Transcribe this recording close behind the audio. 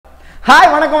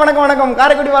Hi வணக்கம் வணக்கம் வணக்கம்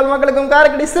காரைக்குடி வாழ் மக்களுக்கும்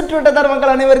காரைக்குடி சுற்றுவட்டார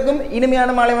மக்கள் அனைவருக்கும்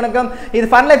இனிமையான மாலை வணக்கம். இது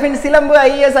ஃபன் லைஃபின் சிலம்பு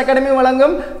ஐஏஎஸ் அகாடமி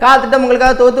வழங்கும் காத்திட்டம்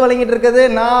உங்களுக்காக தோத்து வழங்கிட்டு இருக்குது.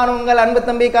 நான் உங்கள் அன்பு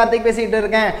தம்பி கார்த்திக் பேசிக்கிட்டு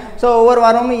இருக்கேன். ஸோ ஒவ்வொரு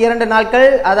வாரமும் 2 நாட்கள்,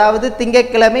 அதாவது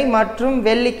திங்கட்கிழமை மற்றும்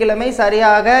வெள்ளிக்கிழமை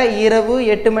சரியாக இரவு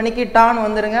 8 மணிக்கு டான்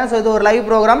வந்துருங்க. ஸோ இது ஒரு லைவ்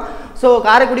ப்ரோக்ராம். ஸோ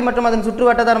காரைக்குடி மற்றும் அதன் சுற்று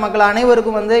வட்டார மக்கள்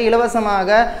அனைவருக்கும் இலவசமாக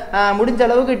முடிஞ்ச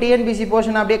அளவுக்கு டிஎன்பிசி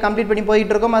போர்ஷன் அப்படியே கம்ப்ளீட் பண்ணி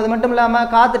போயிட்டு இருக்கோம். அது மட்டும் இல்லாமல்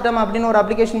காத்திட்டம் அப்படின்னு ஒரு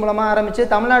அப்ளிகேஷன் மூலமாக ஆரம்பித்து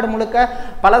தமிழ்நாடு முழுக்க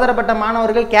பலதரப்பட்ட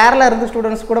மாணவர்கள் கேரளா இருந்து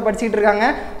ஸ்டூடெண்ட்ஸ் கூட படிச்சுட்டு இருக்காங்க.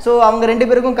 ஸோ அவங்க 2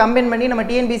 பேருக்கும் கம்பைன் பண்ணி நம்ம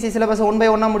டிஎன்பிசி சிலபஸ் 1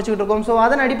 by 1 முடிச்சுட்டு இருக்கோம். ஸோ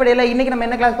அதன் அடிப்படையில் இன்னைக்கு நம்ம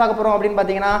என்ன கிளாஸ் பார்க்க போகிறோம் அப்படின்னு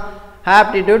பார்த்தீங்கன்னா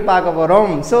ஆப்டிடியூட் பார்க்க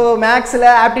போகிறோம். ஸோ மேக்ஸில்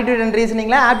ஆப்டிடியூட் அண்ட்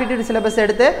ரீசனிங்கில் ஆப்டிடியூட் சிலபஸ்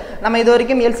எடுத்து நம்ம இது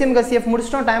வரைக்கும் எல்சிஎம் கசிஎஃப்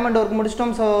முடிச்சிட்டோம், டைம் அண்ட் ஒர்க்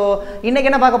முடிச்சிட்டோம். ஸோ இன்றைக்கி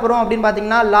என்ன பார்க்க போகிறோம் அப்படின்னு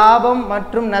பார்த்தீங்கன்னா லாபம்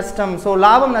மற்றும் நஷ்டம். ஸோ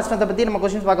லாபம் நஷ்டத்தை பற்றி நம்ம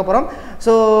கொஸ்டின்ஸ் பார்க்க போகிறோம்.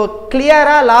 ஸோ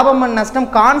கிளியராக லாபம் அண்ட்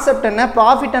நஷ்டம் கான்செப்ட் என்ன,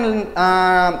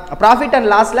 ப்ராஃபிட்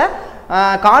அண்ட் லாஸில்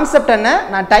கான்செப்ட் என்ன,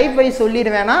 நான் டைப் வைஸ்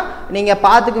சொல்லிடுவேன்னா நீங்கள்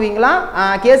பார்த்துக்குவீங்களா?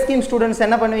 கேஸ் ஸ்கீம் ஸ்டூடெண்ட்ஸ்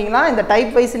என்ன பண்ணுவீங்களா? இந்த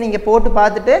டைப் வைஸ் நீங்கள் போட்டு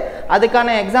பார்த்துட்டு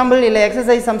அதுக்கான எக்ஸாம்பிள் இல்லை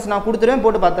எக்ஸசைஸ் சம்ஸ் நான் கொடுத்துருவேன்,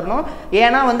 போட்டு பார்த்துடணும்.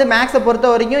 ஏன்னா மேக்ஸை பொறுத்த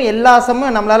வரைக்கும் எல்லா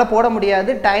சம்மும் நம்மளால் போட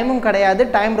முடியாது, டைமும் கிடையாது,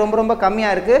 டைம் ரொம்ப ரொம்ப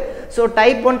கம்மியாக இருக்குது. ஸோ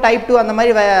டைப் 1 டைப் 2 அந்த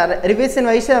மாதிரி ரிவிஷன்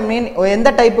வைஸ்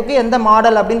எந்த டைப்புக்கு எந்த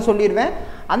மாடல் அப்படின்னு சொல்லிடுவேன்.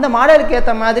 அந்த மாடலுக்கு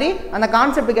ஏற்ற மாதிரி அந்த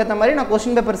கான்செப்டுக்கு ஏற்ற மாதிரி நான்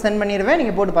கொஸ்டின் பேப்பர் சென்ட் பண்ணிடுவேன்,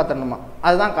 நீங்கள் போட்டு பார்த்துடணுமா?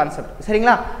 அதுதான் கான்செப்ட்.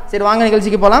 சரிங்களா? சரி, வாங்க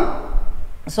நிகழ்ச்சிக்கு போகலாம்.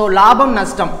 ஸோ லாபம்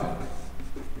நஷ்டம்.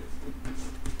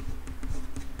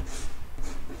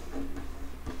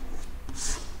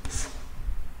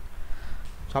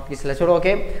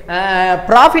 ஓகே,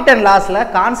 ப்ராஃபிட் அண்ட் லாஸில்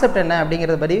கான்செப்ட் என்ன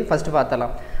அப்படிங்கிறத பற்றி ஃபஸ்ட்டு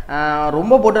பார்த்தலாம்.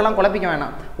 ரொம்ப போட்டெல்லாம் குழப்பிக்க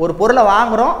வேணாம். ஒரு பொருளை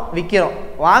வாங்குகிறோம், விற்கிறோம்.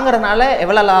 வாங்குறதுனால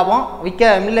எவ்வளோ லாபம்,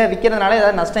 விற்கிறதுனால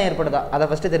ஏதாவது நஷ்டம் ஏற்படுதா, அதை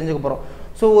ஃபஸ்ட்டு தெரிஞ்சுக்க போகிறோம்.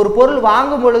 ஸோ ஒரு பொருள்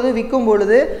வாங்கும் பொழுது விற்கும்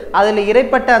பொழுது அதில்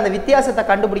இறைப்பட்ட அந்த வித்தியாசத்தை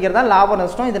கண்டுபிடிக்கிறது தான் லாபம்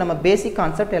நஷ்டம். இது நம்ம பேசிக்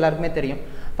கான்செப்ட் எல்லாருக்குமே தெரியும்.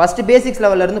 ஃபஸ்ட்டு பேசிக்ஸ்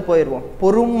லெவல்லேருந்து போயிடுவோம்,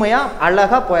 பொறுமையாக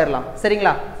அழகாக போயிடலாம்.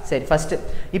 சரிங்களா? சரி,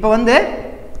 இப்போ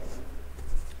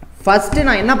ஃபஸ்ட்டு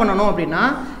நான் என்ன பண்ணணும் அப்படின்னா,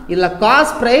 இதில்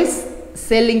காஸ்ட் ப்ரைஸ்,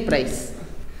 செல்லிங் ப்ரைஸ்,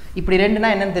 இப்படி 2னா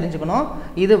என்னன்னு தெரிஞ்சுக்கணும்.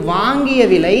 இது வாங்கிய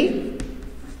விலை,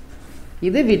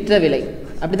 இது விற்ற விலை,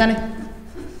 அப்படி தானே?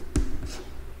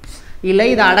 இல்லை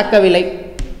இது அடக்க விலை,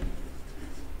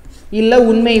 இல்லை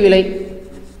உண்மை விலை,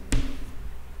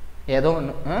 ஏதோ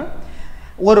ஒன்று.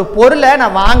 ஒரு பொருளை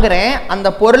நான் வாங்குறேன், அந்த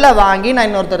பொருளை வாங்கி நான்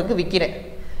இன்னொருத்தருக்கு விற்கிறேன்.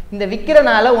 இந்த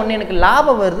விற்கிறனால ஒன்று எனக்கு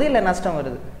லாபம் வருது இல்லை நஷ்டம்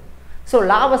வருது. ஸோ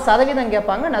லாப சதவீதம்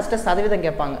கேட்பாங்க, நஷ்ட சதவீதம்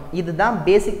கேட்பாங்க. இதுதான்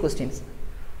பேசிக் கொஸ்டின்ஸ்.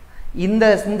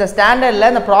 இந்த ஸ்டாண்டர்டில்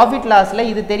இந்த ப்ராஃபிட் லாஸில்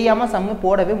இது தெரியாமல் சம்மு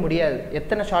போடவே முடியாது,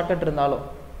 எத்தனை ஷார்ட்கட் இருந்தாலும்.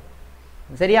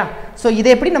 சரியா? ஸோ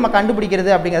இதை எப்படி நம்ம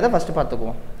கண்டுபிடிக்கிறது அப்படிங்கிறத ஃபஸ்ட்டு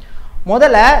பார்த்துக்குவோம்.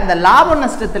 முதல்ல இந்த லாப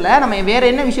நஷ்டத்தில் நம்ம வேறு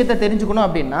என்ன விஷயத்தை தெரிஞ்சுக்கணும்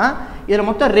அப்படின்னா, இதில்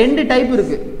மொத்தம் 2 டைப்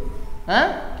இருக்குது.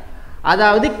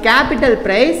 அதாவது கேபிட்டல்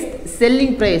ப்ரைஸ்,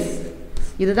 செல்லிங் ப்ரைஸ்.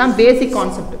 இதுதான் பேசிக்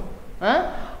கான்செப்ட்.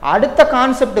 அடுத்த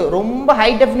கான்செப்ட் ரொம்ப ஹை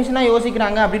டெஃபினிஷனாக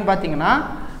யோசிக்கிறாங்க அப்படின்னு பார்த்தீங்கன்னா,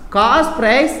 cost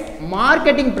price,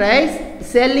 marketing price,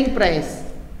 selling price.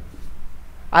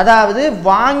 அதாவது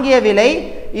வாங்கிய விலை,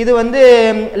 இது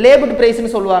லேபிள்டு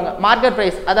ப்ரைஸ்ன்னு சொல்லுவாங்க. மார்க்கெட்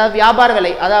ப்ரைஸ் அதாவது வியாபார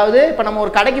விலை. அதாவது இப்போ நம்ம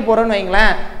ஒரு கடைக்கு போகிறோன்னு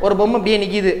வைங்களேன், ஒரு பொம்மை அப்படியே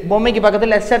நிற்கிது, பொம்மைக்கு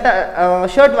பக்கத்தில்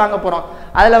ஷர்ட் வாங்க போகிறோம்.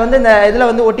 அதில் இந்த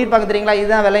இதில் ஒட்டியிருப்பாங்க தெரியுங்களா,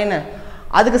 இதுதான் விலைன்னு.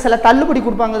 அதுக்கு சில தள்ளுபடி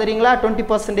கொடுப்பாங்க தெரியுங்களா,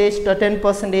 20%,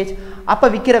 10%, அப்போ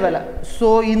விற்கிற விலை. ஸோ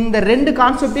இந்த 2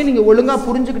 கான்செப்டையும் நீங்கள் ஒழுங்காக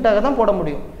புரிஞ்சுக்கிட்டாக தான் போட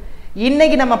முடியும்.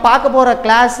 இன்றைக்கி நம்ம பார்க்க போகிற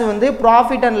class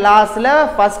profit and லாஸில்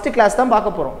first class தான்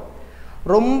பார்க்க போகிறோம்.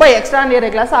 ரொம்ப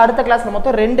எக்ஸ்ட்ராடினரி கிளாஸ். அடுத்த கிளாஸில்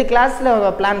மொத்தம் 2 கிளாஸில்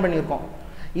பிளான் பண்ணியிருக்கோம்.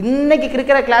 இன்றைக்கி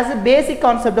இருக்கிற கிளாஸ் பேசிக்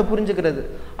கான்செப்டை புரிஞ்சுக்கிறது,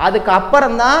 அதுக்கு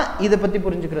அப்புறம் தான் இதை பற்றி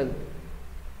புரிஞ்சுக்கிறது.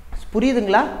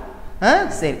 புரியுதுங்களா?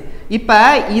 சரி, இப்போ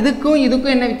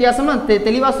இதுக்கும் என்ன வித்தியாசம்னு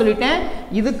தெளிவாக சொல்லிட்டேன்.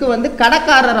 இதுக்கு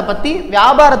கடைக்காரரை பற்றி,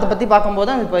 வியாபாரத்தை பற்றி பார்க்கும்போது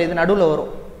தான் இப்போ இது நடுவில்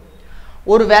வரும்.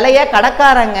 ஒரு விலையை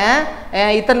கடைக்காரங்க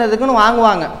இத்தனை இதுக்குன்னு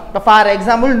வாங்குவாங்க. இப்போ ஃபார்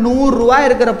எக்ஸாம்பிள் 100 ரூபா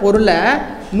இருக்கிற பொருளை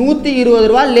 120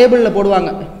 ரூபா லேபிளில்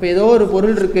போடுவாங்க. இப்போ ஏதோ ஒரு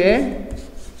பொருள் இருக்கு,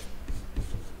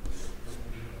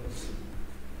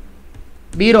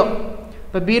 பீரோ.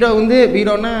 இப்போ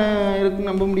பீரோன்னா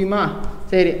இருக்குன்னு நம்ப முடியுமா?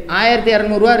 சரி,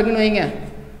 1200 ரூபா இருக்குன்னு வைங்க,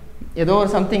 ஏதோ ஒரு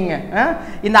சம்திங்க.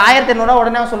 இந்த 1200 ரூபா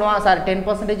உடனே சொல்லுவான், சார்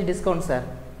 10% டிஸ்கவுண்ட் சார்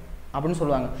அப்படின்னு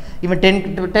சொல்லுவாங்க. இவன்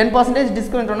 10%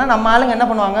 டிஸ்கவுண்ட்னா நம்ம ஆளுங்க என்ன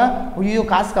பண்ணுவாங்க, ஐயோ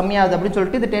காசு கம்மியாகுது அப்படின்னு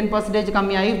சொல்லிட்டு இது 10%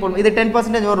 கம்மியாகி போடணும். இது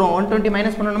 10% வரும், 120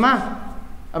 மைனஸ் பண்ணணுமா?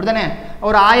 அப்படி தானே?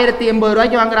 ஒரு 1080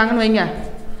 ரூபாய்க்கு வாங்குறாங்கன்னு வைங்க,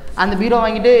 அந்த பீரோ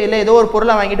வாங்கிட்டு இல்லை ஏதோ ஒரு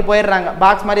பொருளை வாங்கிட்டு போயிடுறாங்க,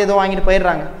 பாக்ஸ் மாதிரி ஏதோ வாங்கிட்டு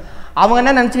போயிடுறாங்க. அவங்க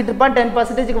என்ன நினச்சிக்கிட்டு இருப்பான்,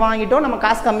 10%க்கு வாங்கிட்டோம், நம்ம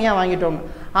காசு கம்மியாக வாங்கிட்டோம்.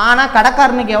 ஆனால்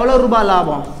கடைக்காரனுக்கு எவ்வளோ ரூபாய்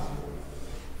லாபம்?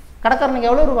 கடைக்காரனுக்கு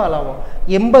எவ்வளோ ரூபா லாபம்?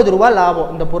 80 ரூபா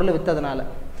லாபம் இந்த பொருளை விற்றதுனால.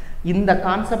 இந்த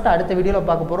கான்செப்ட் அடுத்த வீடியோவில்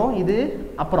பார்க்க போகிறோம். இது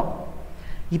அப்புறம்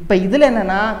இப்போ இதில்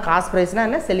என்னென்னா காஸ்ட் ப்ரைஸ்னா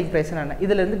என்ன, செல்லிங் ப்ரைஸ்னா என்ன,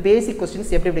 இதில் இருந்து பேசிக்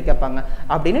கொஸ்டின்ஸ் எப்படி எப்படி கேட்பாங்க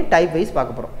அப்படின்னு டைப் வைஸ்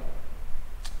பார்க்க போகிறோம்.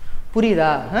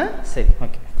 புரியுதா? சரி,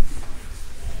 ஓகே.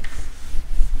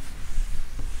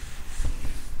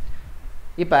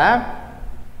 இப்போ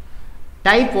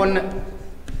டைப் 1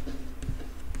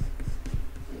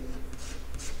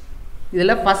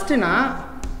 இதில் ஃபஸ்ட்டுனா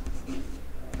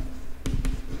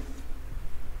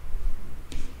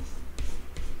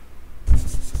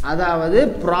அதாவது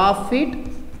profit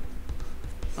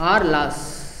R loss.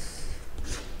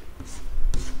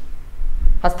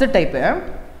 First type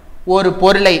ஒரு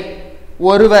பொருளை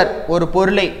ஒரு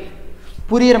பொருளை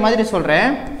புரிகிற மாதிரி சொல்கிறேன்,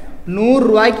 100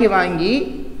 ரூபாய்க்கு வாங்கி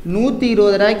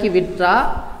 120 ரூபாய்க்கு விற்றா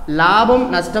லாபம்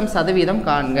நஷ்டம் சதவீதம்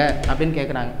காண்க அப்படின்னு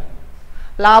கேட்குறாங்க.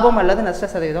 லாபம் அல்லது நஷ்ட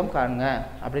சதவீதம் காண்க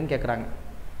அப்படின்னு கேட்குறாங்க.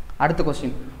 அடுத்த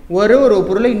கொஸ்டின், ஒரு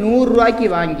பொருளை 100 ரூபாய்க்கு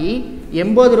வாங்கி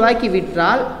 80 ரூபாய்க்கு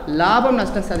விற்றால் லாபம்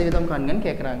நஷ்ட சதவீதம் காண்கன்னு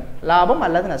கேட்குறாங்க. லாபம்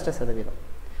அல்லது நஷ்ட சதவீதம்.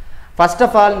 ஃபர்ஸ்ட்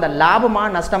ஆஃப் ஆல் இந்த லாபமா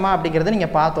நஷ்டமா அப்படிங்கிறத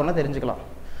நீங்கள் பார்த்தோன்னா தெரிஞ்சுக்கலாம்.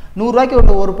 100 ரூபாய்க்கு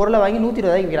ஒரு பொருளை வாங்கி 120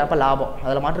 ரூபாய்க்கு விற்கிறா, அப்போ லாபம்,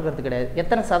 அதில் மாற்றுக்கிறது கிடையாது.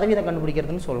 எத்தனை சதவீதம்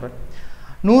கண்டுபிடிக்கிறதுன்னு சொல்கிறேன்.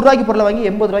 100 ரூபாய்க்கு பொருளை வாங்கி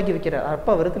 80 ரூபாய்க்கு விற்கிறார்,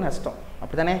 அப்போ அவருக்கு நஷ்டம்.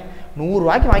 அப்படி தானே? 100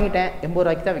 ரூபாய்க்கு வாங்கிட்டேன், 80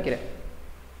 ரூபாய்க்கு தான் விற்கிறேன்.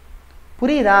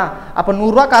 புரியுதா? அப்போ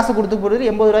 100 ரூபா காசு கொடுத்து போடுறது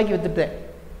 80 ரூபாய்க்கு விற்றுட்டேன்,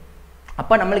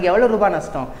 அப்போ நம்மளுக்கு எவ்வளோ ரூபாய்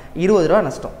நஷ்டம்? 20 ரூபா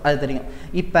நஷ்டம். அது தெரியும்.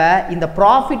 இப்போ இந்த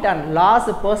ப்ராஃபிட் அண்ட் லாஸ்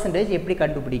பெர்சன்டேஜ் எப்படி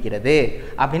கண்டுபிடிக்கிறது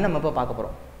அப்படின்னு நம்ம இப்போ பார்க்க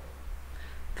போகிறோம்.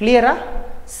 கிளியரா?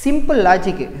 Simple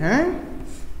logic.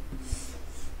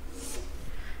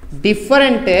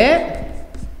 டிஃபரண்ட்டு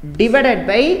divided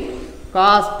by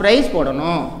cost price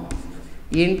போடணும்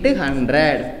இன்ட்டு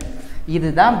 100.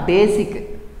 இதுதான் பேசிக்கு.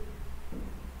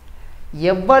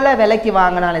 எவ்வளோ விலைக்கு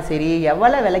வாங்கினாலும் சரி,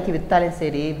 எவ்வளோ விலைக்கு விற்றாலும்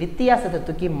சரி, வித்தியாசத்தை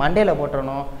தூக்கி மண்டையில்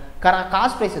போட்டுறணும்,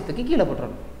 காஸ்ட் ப்ரைஸை தூக்கி கீழே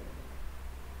போட்டுறணும்.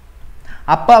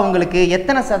 அப்போ அவங்களுக்கு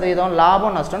எத்தனை சதவீதம்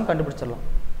லாபம் நஷ்டம்னு கண்டுபிடிச்சிடலாம்.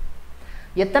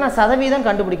 எத்தனை சதவீதம்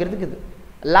கண்டுபிடிக்கிறதுக்கு இது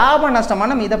லாபம்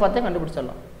நஷ்டமான நம்ம இதை பார்த்தே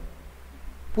கண்டுபிடிச்சிடலாம்.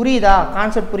 புரியுதா?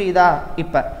 கான்செப்ட் புரியுதா?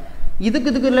 இப்போ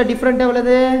இதுக்கு இல்லை டிஃப்ரெண்ட்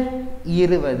எவ்வளவு?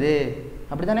 20.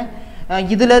 அப்படி தானே?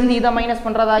 இதுலேருந்து இதை மைனஸ்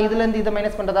பண்ணுறதா, இதுலேருந்து இதை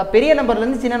மைனஸ் பண்ணுறதா, பெரிய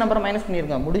நம்பர்லேருந்து சின்ன நம்பரை மைனஸ்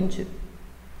பண்ணியிருங்க, முடிஞ்சு.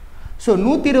 ஸோ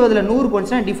 120ல் 100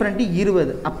 போச்சுன்னா டிஃப்ரெண்ட்டு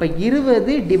 20. அப்போ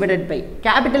 20 டிவைடட் பை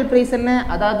கேபிட்டல் ப்ரைஸ் என்ன,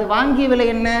 அதாவது வாங்கிய விலை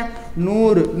என்ன,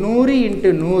 100. 100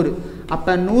 இன்ட்டு 100.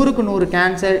 அப்போ 100க்கு 100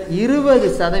 கேன்சல்.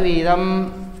 20%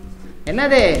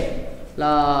 என்னது?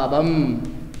 லாபம்.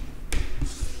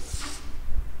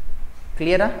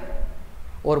 கிளியரா?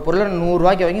 ஒரு பொருளை 100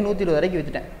 ரூபாய்க்கு வாங்கி 120 வரைக்கும்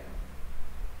விற்றுட்டேன்.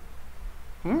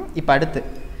 இப்போ அடுத்து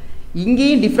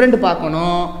இங்கேயும் டிஃப்ரெண்ட்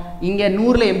பார்க்கணும். இங்கே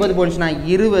 100ல் 80 போச்சுன்னா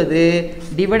 20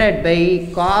 divided by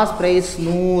cost price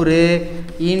 100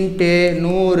 into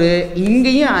 100.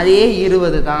 இங்கேயும் அதே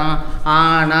 20 தான்,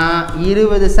 ஆனால்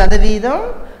 20%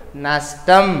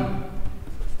 நஷ்டம்.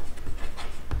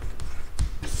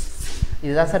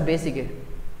 இதுதான் சார் பேசிக்கு.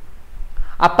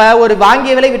 அப்போ ஒரு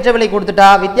வாங்கிய விலை விற்ற விலை கொடுத்துட்டா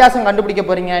வித்தியாசம் கண்டுபிடிக்க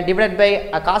போகிறீங்க, டிவைட் பை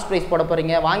காஸ்ட் ப்ரைஸ் போட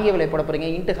போகிறீங்க, வாங்கிய விலை போட போகிறீங்க,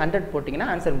 இன்ட்டு 100 போட்டிங்கன்னா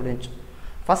ஆன்சர் முடிஞ்சு.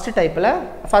 ஃபஸ்ட்டு டைப்பில்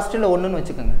ஃபஸ்ட்டில் 1ன்னு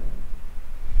வச்சுக்கோங்க.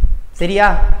 சரியா?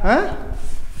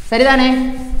 சரிதானே?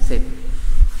 சரி.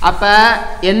 அப்போ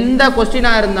எந்த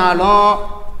கொஸ்டினாக இருந்தாலும்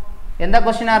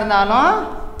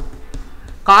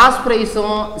காஸ்ட்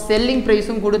ப்ரைஸும் செல்லிங்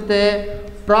ப்ரைஸும் கொடுத்து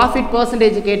ப்ராஃபிட்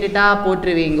பர்சன்டேஜ் கேட்டுட்டா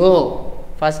போட்டுருவீங்கோ.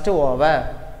 First over.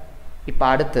 இப்போ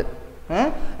அடுத்து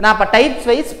நான் இப்போ டைப்ஸ்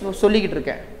வைஸ் சொல்லிக்கிட்டு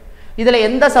இருக்கேன். இதில்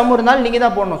எந்த சம் இருந்தாலும் நீங்கள்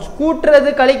தான் போடணும். கூட்டுறது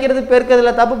கழிக்கிறது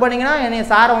பெருக்கிறதுல தப்பு பண்ணிங்கன்னா என்னை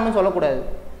சாரை ஒன்றும் சொல்லக்கூடாது.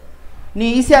 நீ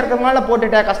ஈஸியாக இருக்கிறதுனால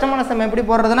போட்டுட்ட. கஷ்டமான சம் எப்படி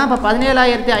போடுறதுன்னா, இப்போ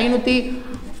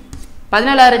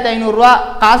 17,500 ரூபா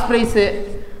காஸ்ட் ப்ரைஸு,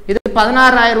 இது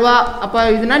 16,000 ரூபா. அப்போ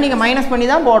இதுனா நீங்கள் மைனஸ் பண்ணி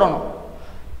தான் போடணும்.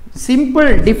 சிம்பிள்.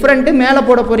 டிஃப்ரெண்ட்டு மேலே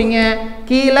போட போகிறீங்க,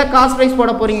 கீழே காஸ்ட் ப்ரைஸ்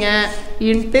போட போகிறீங்க,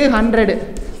 இன்ட்டு 100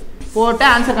 போட்டு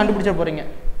ஆன்சர் கண்டுபிடிச்ச போகிறீங்க.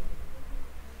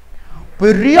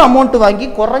 பெரிய அமௌண்ட் வாங்கி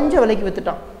குறைஞ்ச விலைக்கு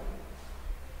விற்றுட்டான்,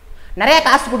 நிறையா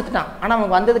காசு கொடுத்துட்டான், ஆனால்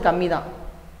அவனுக்கு வந்தது கம்மி தான்,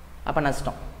 அப்போ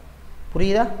நஷ்டம்.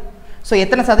 புரியுதா? ஸோ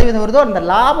எத்தனை சதவீதம் வருதோ அந்த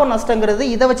லாபம் நஷ்டங்கிறது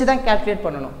இதை வச்சு தான் கேல்குலேட்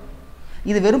பண்ணணும்.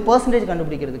 இது வெறும் பர்சன்டேஜ்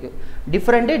கண்டுபிடிக்கிறதுக்கு.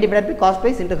 Different divide by cost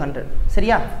price into 100.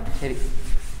 சரியா? சரி.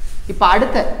 இப்போ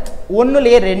அடுத்த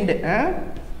 1லேயே 2.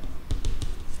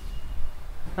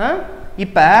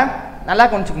 இப்போ நல்லா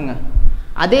கொஞ்சிக்கோங்க.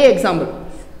 அதே எக்ஸாம்பிள்.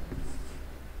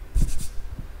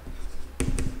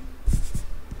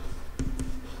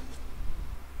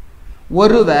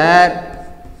 ஒருவர்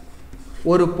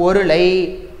ஒரு பொருளை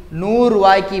 100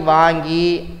 ரூபாய்க்கு வாங்கி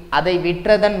அதை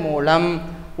விற்றதன் மூலம்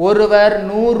ஒருவர்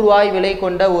 100 ரூபாய் விலை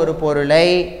கொண்ட ஒரு பொருளை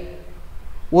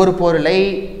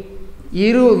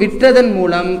விற்றதன்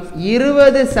மூலம்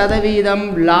 20%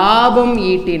 லாபம்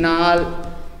ஈட்டினால்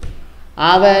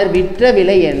அவர் விற்ற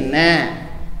விலை என்ன?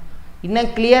 இன்னும்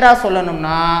கிளியரா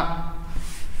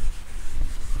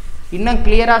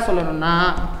சொல்லணும்னா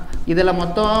இதில்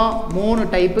மொத்தம் 3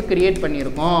 டைப்பு கிரியேட்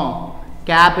பண்ணியிருக்கோம்.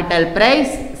 கேபிட்டல்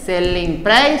ப்ரைஸ், செல்லிங்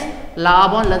ப்ரைஸ்,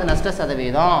 லாபம் அல்லது நஷ்ட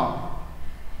சதவீதம்.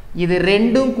 இது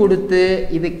ரெண்டும் கொடுத்து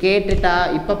இது கேட்டுட்டா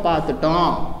இப்போ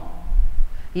பார்த்துட்டோம்.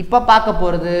 இப்போ பார்க்க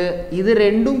போகிறது இது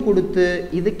ரெண்டும் கொடுத்து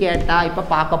இது கேட்டால் இப்போ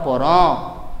பார்க்க போகிறோம்.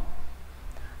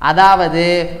 அதாவது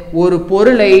ஒரு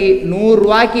பொருளை 100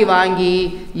 ரூபாய்க்கு வாங்கி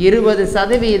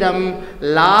 20%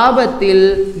 லாபத்தில்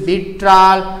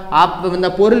விற்றால் அப்போ இந்த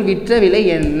பொருள் விற்ற விலை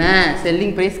என்ன,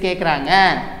 செல்லிங் ப்ரைஸ் கேட்குறாங்க.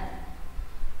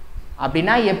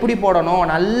 அப்படின்னா எப்படி போடணும்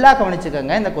நல்லா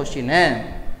கவனிச்சுக்கோங்க இந்த கொஸ்டின்.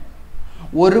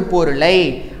 ஒரு பொருளை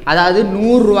அதாவது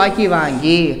 100 ரூபாய்க்கு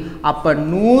வாங்கி அப்போ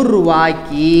 100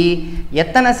 ரூபாய்க்கு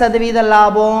எத்தனை சதவீத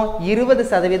லாபம்,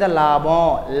 20% லாபம்.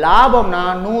 லாபம்னா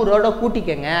 100ஓட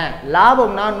கூட்டிக்கங்க,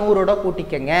 லாபம்னா 100ஓட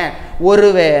கூட்டிக்கங்க.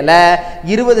 ஒருவேளை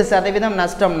 20%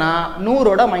 நஷ்டம்னா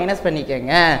 100ஓட மைனஸ்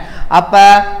பண்ணிக்கங்க. அப்போ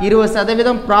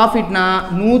 20% ப்ராஃபிட்னா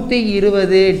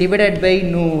 120 டிவைடட் பை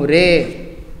 100.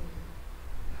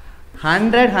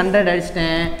 100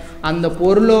 அடிச்சிட்டேன். அந்த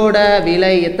பொருளோட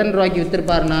விலை எத்தனை ரூபாய்க்கு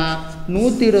விற்றுருப்பாருன்னா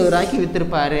 120 ரூபாய்க்கு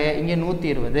விற்றுருப்பாரு. இங்கே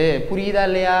 120. புரியுதா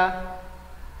இல்லையா?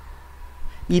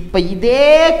 இப்போ இதே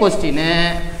கொஸ்டின்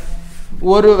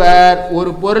ஒருவர்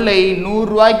ஒரு பொருளை 100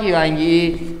 ரூபாய்க்கு வாங்கி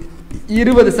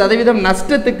 20%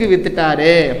 நஷ்டத்துக்கு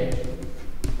வித்துட்டாரு.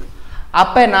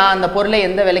 அப்போ நான் அந்த பொருளை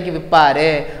எந்த விலைக்கு விற்பாரு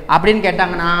அப்படின்னு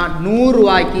கேட்டாங்கன்னா 100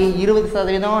 ரூபாய்க்கு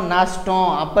 20% நஷ்டம்.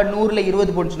 அப்போ 100ல்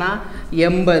 20 போட்டுச்சுன்னா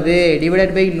 80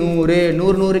 டிவைடட் பை 100.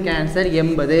 100 கேன்சர்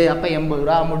 80. அப்போ 80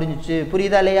 ரூபா முடிஞ்சிச்சு.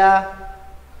 புரியுதா இல்லையா?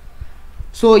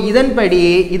 ஸோ இதன்படி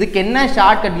இதுக்கு என்ன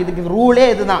ஷார்ட்கட், இதுக்கு ரூலே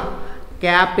இதுதான்.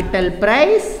 Capital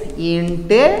price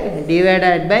into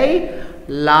divided by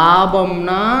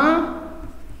லாபம்னா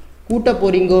கூட்ட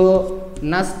போறீங்கோ,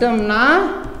 நஷ்டம்னா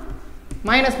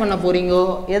மைனஸ் பண்ண போறீங்கோ.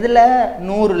 எதில்?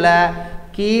 100ல்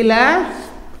கீழே.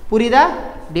 புரியுதா?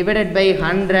 Divided by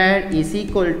 100 is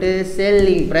equal to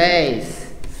selling price.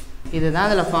 இதுதான்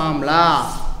இதில் ஃபார்முலா.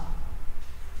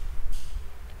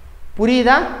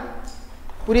 புரியுதா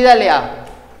இல்லையா?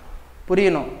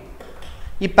 புரியணும்.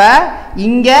 இப்போ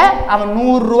இங்கே அவன்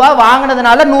 100 ரூபா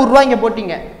வாங்கினதுனால 100 ரூபா இங்கே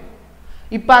போட்டிங்க.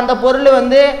 இப்போ அந்த பொருள்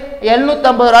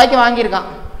 750 ரூபாய்க்கு வாங்கியிருக்கான்.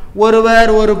 ஒருவர்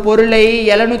ஒரு பொருளை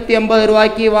 750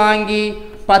 ரூபாய்க்கு வாங்கி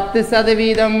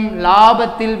 10%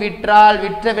 லாபத்தில் விற்றால்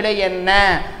விற்ற விலை என்ன?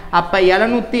 அப்போ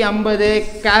 750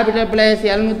 கேபிட்டல் பிளஸ்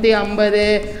 750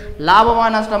 லாபமா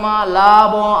நஷ்டமா?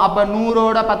 லாபம். அப்போ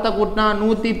 100ஓட 10 கூட்டினா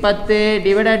 110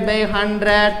 டிவைடட் பை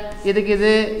 100. இதுக்கு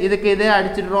இது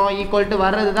அடிச்சிடுறோம். ஈக்குவல் டு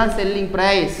வர்றது தான் செல்லிங்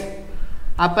ப்ரைஸ்.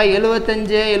 அப்போ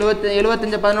 75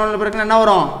 11 பிறகு என்ன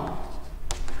வரும்?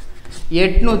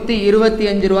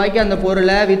 825 ரூபாய்க்கு அந்த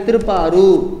பொருளை வித்திருப்பாரு.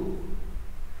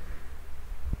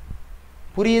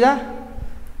 புரியுதா?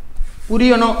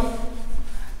 புரியணும்.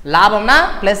 லாபம்னா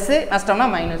ப்ளஸ், நஷ்டம்னா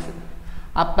மைனஸ்.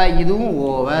 அப்போ இதுவும்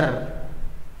ஓவர்.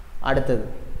 அடுத்தது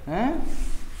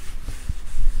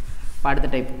அடுத்த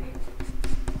டைப்.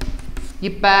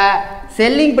 இப்போ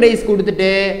செல்லிங் ப்ரைஸ்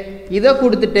கொடுத்துட்டு இதை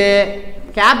கொடுத்துட்டு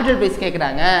கேபிட்டல் ப்ரைஸ்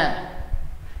கேட்குறாங்க.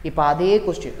 இப்போ அதே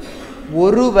கொஸ்டின்.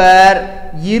 ஒருவர்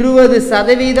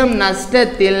 20%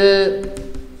 நஷ்டத்தில்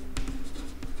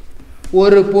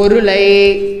ஒரு பொருளை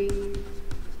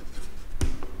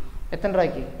எத்தனை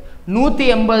ரூபாய்க்கு?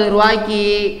 180 ரூபாய்க்கு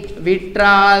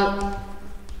விற்றால்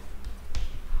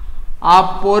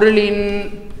அப்பொருளின்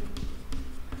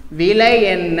விலை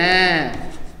என்ன?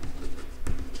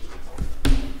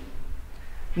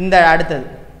 இந்த அடுத்தது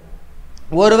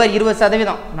ஒருவர்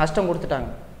 20% நஷ்டம் கொடுத்துட்டாங்க,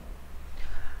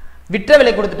 விற்ற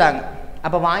விலை கொடுத்துட்டாங்க.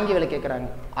 அப்போ வாங்கி விலை கேட்குறாங்க.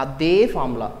 அதே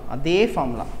ஃபார்முலா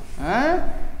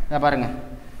பாருங்க.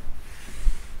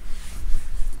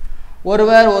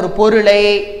 ஒருவர் ஒரு பொருளை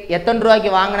எத்தனை ரூபாய்க்கு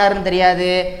வாங்கினாருன்னு தெரியாது.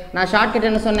 நான் ஷார்ட்கட்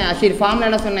என்ன சொன்னேன்? அஷீர் ஃபார்முலா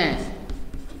என்ன சொன்னேன்?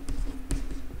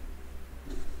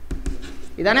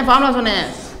 இதானே ஃபார்முலா சொன்னேன்.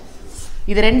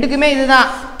 இது ரெண்டுக்குமே இதுதான்.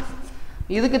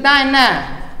 இதுக்கு தான் என்ன?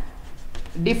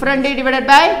 Different divided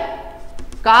by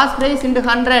cost price into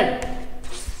 100.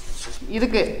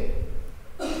 இதுக்கு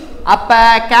அப்போ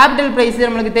கேபிட்டல் ப்ரைஸ்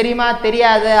நம்மளுக்கு தெரியுமா?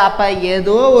 தெரியாது. அப்போ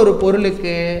ஏதோ ஒரு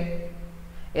பொருளுக்கு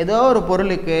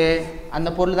அந்த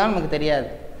பொருள் தான் நமக்கு தெரியாது.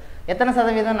 எத்தனை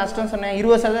சதவீதம் நஷ்டம் சொன்னேன்?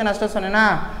 20% நஷ்டம் சொன்னேன்னா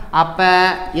அப்போ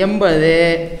 80.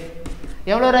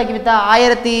 எவ்வளோ ரூபாய்க்கு விற்றா?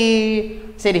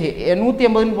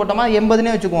 180ன்னு போட்டோமா?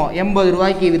 80ன்னே வச்சுக்குவோம். 80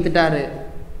 ரூபாய்க்கு விற்றுட்டாரு.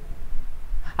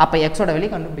 அப்போ எக்ஸோட விலை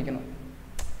கண்டுபிடிக்கணும்.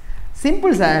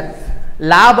 Simple sir.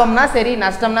 லாபம்னா சரி,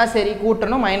 நஷ்டம்னா சரி,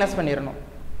 கூட்டணும், மைனஸ் பண்ணிடணும்.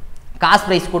 காஸ்ட்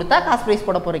ப்ரைஸ் கொடுத்தா காஸ்ட் ப்ரைஸ்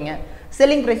போட போகிறீங்க,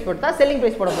 செல்லிங் ப்ரைஸ் கொடுத்தா செல்லிங்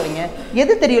ப்ரைஸ் போட போகிறீங்க.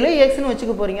 எது தெரியல எக்ஸ்னு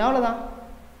வச்சுக்க போகிறீங்க, அவ்வளோதான்.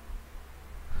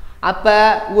 அப்போ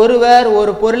ஒருவர்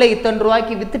ஒரு பொருளை இத்தனை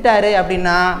ரூபாய்க்கு வித்துட்டாரு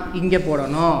அப்படின்னா இங்கே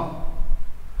போடணும்.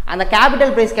 அந்த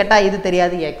கேபிட்டல் ப்ரைஸ் கேட்டால் இது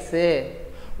தெரியாது எக்ஸு.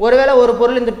 ஒருவேளை ஒரு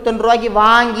பொருள் இந்த இத்தனை ரூபாய்க்கு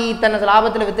வாங்கி இத்தனை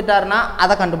லாபத்தில் வித்துட்டாருன்னா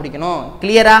அதை கண்டுபிடிக்கணும்.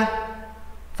 கிளியரா?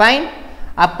 ஃபைன்.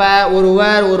 அப்போ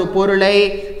ஒருவர் ஒரு பொருளை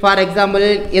ஃபார் எக்ஸாம்பிள்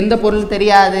எந்த பொருள்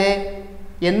தெரியாது,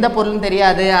 எந்த பொருளும்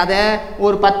தெரியாது, அதை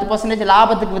ஒரு 10%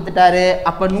 லாபத்துக்கு வித்துட்டாரு.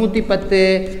 அப்போ 110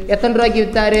 எத்தனை ரூபாய்க்கு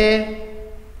விற்றாரு,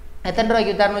 எத்தனை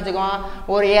ரூபாய்க்கு விற்றாருன்னு வச்சுக்கோ,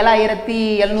 ஒரு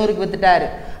 7700க்கு வித்துட்டாரு.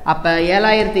 அப்போ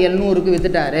 7700க்கு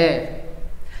வித்துட்டாரு.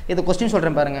 இது கொஸ்டின்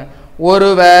சொல்கிறேன் பாருங்கள்.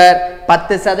 ஒருவர்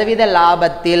 10%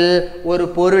 லாபத்தில் ஒரு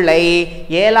பொருளை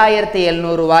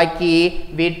 7700 ரூபாய்க்கு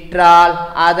விற்றால்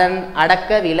அதன்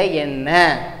அடக்க விலை என்ன?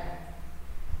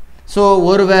 ஸோ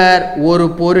ஒருவர் ஒரு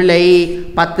பொருளை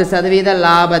 10%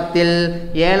 லாபத்தில்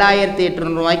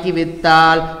 7800 ரூபாய்க்கு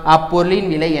விற்றால்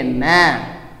அப்பொருளின் விலை என்ன?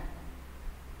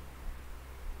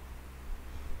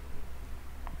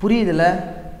 புரியுதுல்ல?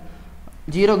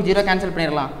 0க்கு 0 கேன்சல்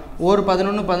பண்ணிடலாம். ஒரு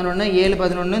 11 11 7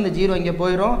 11 இந்த 0 இங்கே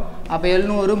போயிடும். அப்போ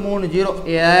 700 3 0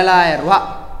 7000 ரூபா.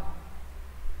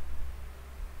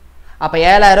 அப்போ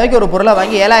 7000 ரூபாய்க்கு ஒரு பொருளை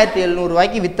வாங்கி 7700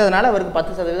 ரூபாய்க்கு விற்றதுனால அவருக்கு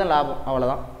 10% லாபம்.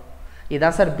 அவ்வளோதான்.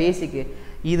 இதுதான் சார் பேசிக்கு.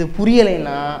 இது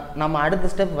புரியலைன்னா நம்ம அடுத்த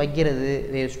ஸ்டெப் வைக்கிறது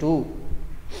வேஸ்ட்டு.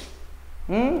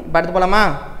 படுத்து போகலாமா?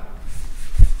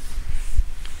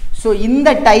 ஸோ இந்த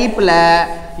டைப்பில்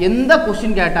எந்த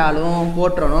கொஸ்டின் கேட்டாலும்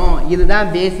போட்டுறணும். இதுதான்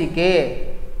பேசிக்கு.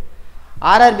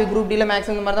 ஆர்ஆர்பி குரூப் டியில்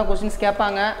மேக்ஸிமம் இந்த மாதிரி தான் கொஸ்டின்ஸ்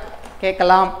கேட்பாங்க,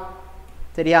 கேட்கலாம்.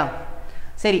 சரியா?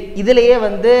 சரி, இதுலேயே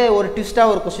வந்து ஒரு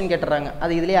ட்விஸ்ட்டாக ஒரு கொஸ்டின் கேட்டுறாங்க,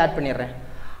 அது இதுலேயே ஆட் பண்ணிடுறேன்.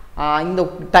 இந்த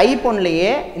டைப்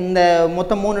ஒன்லேயே இந்த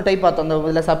மொத்தம் 3 டைப் பார்த்தோம். இந்த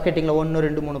இதில் சப்கெட்டிங்கில் 1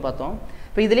 2 3 பார்த்தோம்.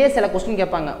 இப்போ இதுலேயே சில கொஸ்டின்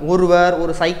கேட்பாங்க. ஒருவர்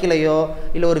ஒரு சைக்கிளையோ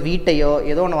இல்லை ஒரு வீட்டையோ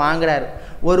ஏதோ ஒன்று வாங்குறாரு.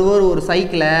 ஒருவர் ஒரு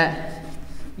சைக்கிளை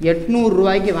 800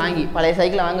 ரூபாய்க்கு வாங்கி, பழைய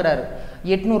சைக்கிளை வாங்குறாரு.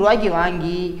 800 ரூபாய்க்கு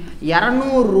வாங்கி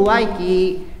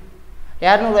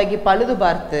 200 ரூபாய்க்கு பழுது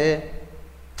பார்த்து,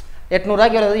 800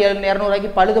 ரூபாய்க்கு வருது, 200 ரூபாய்க்கு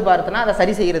பழுது பார்த்துனா அதை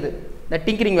சரி செய்கிறது, இந்த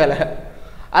டிங்கரிங் வேலை,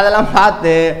 அதெல்லாம்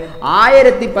பார்த்து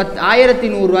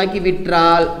 1100 ரூபாய்க்கு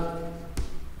விற்றால்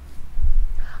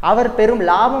அவர் பெரும்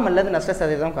லாபம் அல்லது நஷ்ட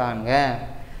சதவீதம் காணுங்க.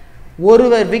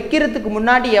 ஒருவர் விற்கிறதுக்கு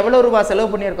முன்னாடி எவ்வளோ ரூபாய்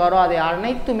செலவு பண்ணியிருக்காரோ அதை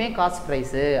அனைத்துமே காஸ்ட்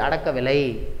ப்ரைஸு, அடக்க விலை.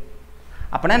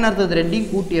 அப்படின்னா என்ன அர்த்தம்?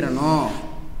 ரெண்டையும் கூட்டிடணும்.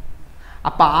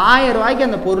 அப்போ 1000 ரூபாய்க்கு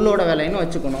அந்த பொருளோட விலைன்னு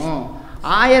வச்சுக்கணும்,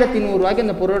 1100 ரூபாய்க்கு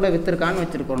அந்த பொருளோட விற்றுருக்கான்னு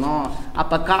வச்சுருக்கணும்.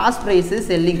 அப்போ cost price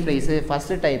selling price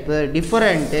first type.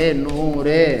 Different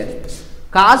 100,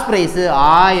 cost price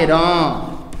 1000.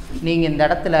 நீங்கள் இந்த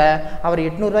இடத்துல அவர்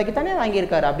 800 ரூபாய்க்கு தானே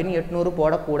வாங்கியிருக்காரு அப்படின்னு 800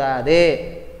 போடக்கூடாது.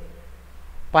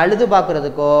 பழுது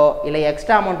பார்க்குறதுக்கோ இல்லை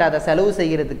எக்ஸ்ட்ரா அமௌண்ட் அதை செலவு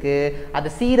செய்கிறதுக்கு, அதை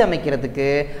சீரமைக்கிறதுக்கு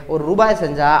ஒரு ரூபாய்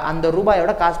செஞ்சால் அந்த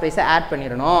ரூபாயோட காஸ்ட் ப்ரைஸை ஆட்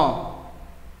பண்ணிடணும்.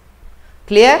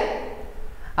 கிளியர்?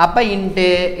 அப்போ இன்ட்டு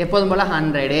எப்போதும் போல்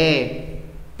 100.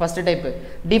 First type.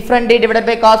 Different divide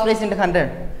by cost price into 100.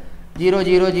 0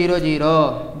 0 0 0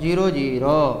 0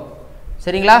 0.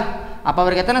 சரிங்களா? அப்போ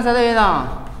அவருக்கு எத்தனை சதவீதம்?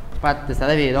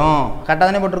 10%. கரெக்டாக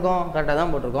தானே போட்டிருக்கோம்? கரெக்டாக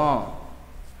தான் போட்டிருக்கோம்.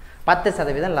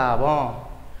 10% லாபம்.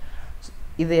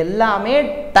 இது எல்லாமே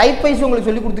டைப் வைஸ் உங்களுக்கு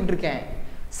சொல்லி கொடுத்துட்டு இருக்கேன்.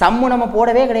 சம்மு நம்ம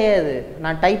போடவே கிடையாது.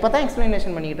 நான் டைப்பை தான்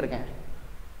எக்ஸ்பிளனேஷன் பண்ணிக்கிட்டு இருக்கேன்.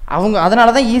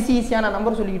 அதனால தான் ஈஸியான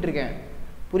நம்பர் சொல்லிக்கிட்டு இருக்கேன்.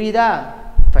 புரியுதா?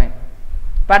 ஃபைன்.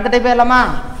 இப்போ அடுத்த டைப் இல்லாமா?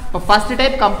 இப்போ ஃபஸ்ட்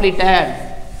டைப் கம்ப்ளீட்டட்.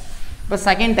 இப்போ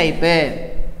செகண்ட் டைப்பு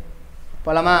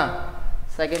போகலாமா?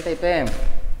 செகண்ட் டைப்பு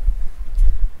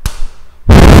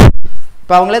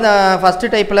இப்போ அவங்களே இந்த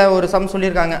ஃபஸ்ட்டு டைப்பில் ஒரு சம்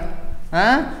சொல்லியிருக்காங்க.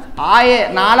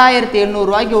 4700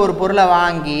 ரூபாய்க்கு ஒரு பொருளை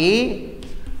வாங்கி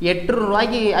 800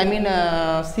 ரூபாய்க்கு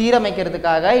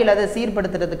சீரமைக்கிறதுக்காக இல்லை அதை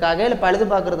சீர்படுத்துறதுக்காக இல்லை பழுது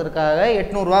பார்க்குறதுக்காக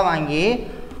 800 ரூபா வாங்கி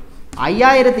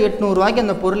 5800 ரூபாய்க்கு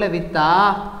அந்த பொருளை விற்றா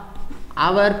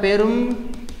அவர் பெரும்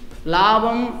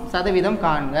லாபம் சதவீதம்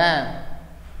காண்க.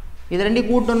 இது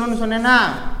ரெண்டையும் கூட்டணும்னு சொன்னேன்னா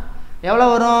எவ்வளோ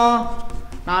வரும்?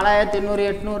 4800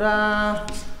 800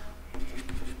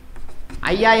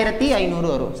 5500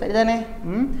 வரும். சரிதானே?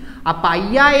 அப்போ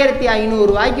 5500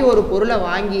 ரூபாய்க்கு ஒரு பொருளை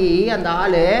வாங்கி அந்த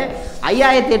ஆள்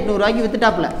 5800 ரூபாய்க்கு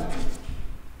வித்துட்டாப்புல.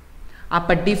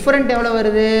 அப்போ டிஃபரெண்ட் எவ்வளோ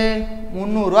வருது?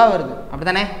 300 ரூபா வருது. அப்படி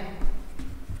தானே?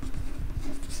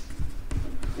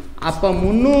 அப்போ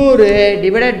 300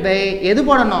 டிவைடட் பை எது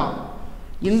போடணும்?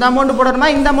 இந்த அமௌண்ட் போடணுமா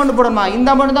இந்த அமௌண்ட் போடணுமா? இந்த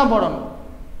அமௌண்ட் தான் போடணும்.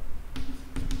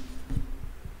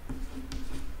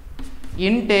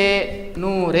 இன்ட்டு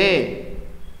 100.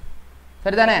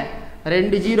 சரிதானே?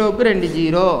 2 0க்கு 2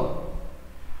 0.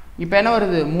 இப்போ என்ன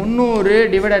வருது? 300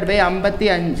 டிவைடட் பை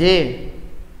 55.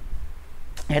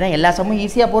 ஏன்னா எல்லா சம்மும்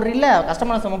ஈஸியாக போடுறீங்கள,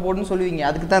 கஷ்டமான சம்ம போடுன்னு சொல்லுவீங்க,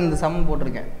 அதுக்கு தான் இந்த சம்மம்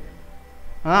போட்டிருக்கேன்.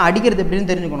 அடிக்கிறது எப்படின்னு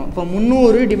தெரிஞ்சுக்கணும். இப்போ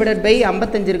 300 டிவைடட் பை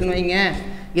 55 இருக்குன்னு வைங்க.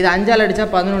 இது 5ஆல் அடித்தா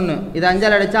 11, இது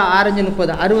 5ஆல் அடித்தா 6 5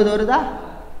 30, 60 வருதா?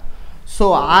 ஸோ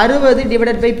 60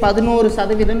 டிவைடட் பை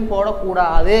 11%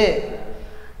 போடக்கூடாது.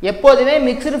 எப்போதுமே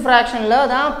மிக்சடு ஃப்ராக்ஷனில்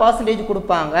தான் பர்சன்டேஜ்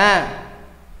கொடுப்பாங்க.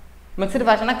 மிக்சடு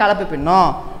ஃப்ராக்ஷனாக கலப்பு பின்னம்.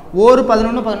 ஒரு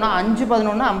 11 11 5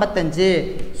 11 55.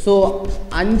 ஸோ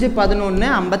 5 11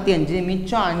 55,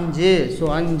 மிச்சம் 5. So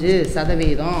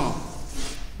 5%.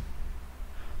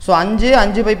 So 5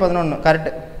 5 by 11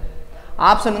 correct.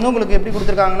 Option வந்து உங்களுக்கு எப்படி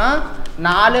கொடுத்துருக்காங்கன்னா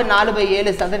 4 4 பை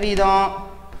 7%,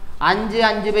 5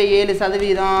 5 பை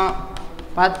 7%,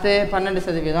 10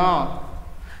 12%.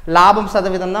 லாபம்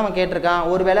சதவீதம் தான் அவன் கேட்டிருக்கான்.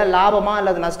 ஒருவேளை லாபமா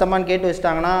அல்லது நஷ்டமானு கேட்டு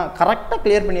வச்சுட்டாங்கன்னா கரெக்டாக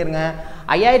கிளியர் பண்ணிடுங்க.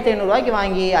 5500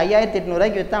 வாங்கி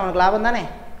 5800 விற்றா அவனுக்கு லாபம் தானே.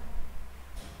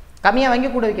 கம்மியாக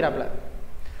வாங்கி கூட வைக்கிறாப்புல.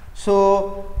 ஸோ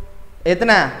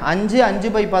எத்தனை 5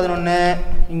 5 பை 11,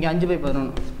 இங்கே 5 பை 11,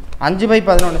 5 பை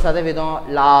 11%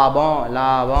 லாபம்.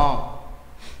 லாபம்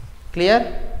கிளியர்.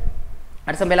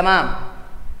 அடுத்த போயிடலாமா?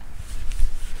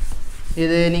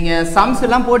 இது நீங்கள் சம்ஸ்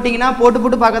எல்லாம் போட்டிங்கன்னா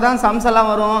போட்டு பார்க்க தான் சம்ஸ் எல்லாம்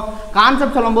வரும்.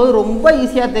 கான்செப்ட் சொல்லும்போது ரொம்ப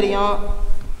ஈஸியாக தெரியும்.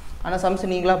 ஆனால் சம்ஸ்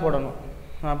நீங்களாக போடணும்.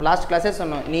 நான் லாஸ்ட் கிளாஸே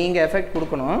சொன்னோம், நீங்கள் எஃபெக்ட்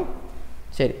கொடுக்கணும்.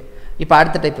 சரி, இப்போ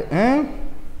அடுத்த டைப்பு.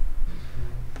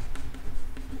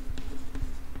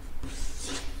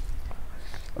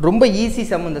 ரொம்ப ஈஸி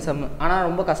சம் இந்த சம்மு, ஆனால்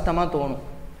ரொம்ப கஷ்டமாக தோணும்.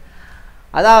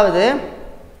 அதாவது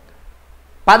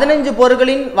 15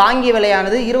 பொருட்களின் வாங்கிய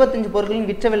விலையானது 25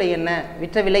 பொருட்களின் விற்ற விலை என்ன?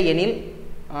 விற்ற விலை எனில்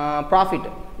ப்ராஃபிட்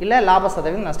இல்லை லாப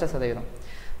சதவீதம் நஷ்ட சதவீதம்.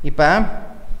 இப்போ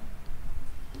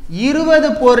 20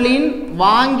 பொருளின்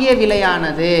வாங்கிய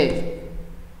விலையானது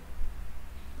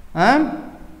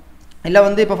இல்லை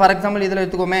வந்து இப்போ ஃபார் எக்ஸாம்பிள் இதில்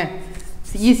எடுத்துக்கோமே,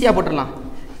 ஈஸியாக போட்டுடலாம்.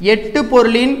 8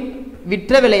 பொருளின்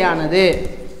விற்ற விலையானது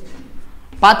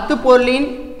 10 பொருளின்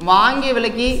வாங்கிய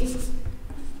விலைக்கு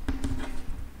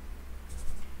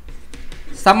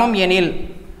சமம் எனில்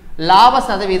லாப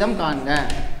சதவீதம் காண்க.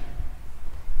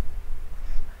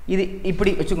 இது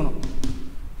இப்படி வச்சுக்கணும்.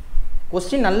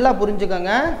 கொஸ்டின் நல்லா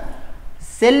புரிஞ்சுக்கோங்க.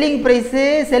 செல்லிங்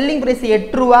ப்ரைஸ்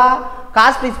 8 ரூபா,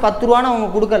 காஸ்ட் ப்ரைஸ் 10 ரூபான்னு அவங்க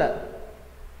கொடுக்கல.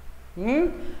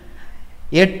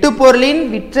 8 பொருளின்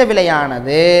விற்ற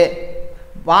விலையானது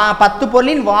 10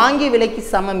 பொருளின் வாங்கிய விலைக்கு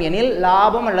சமம் எனில்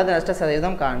லாபம் அல்லது நஷ்ட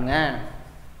சதவீதம் காண்க.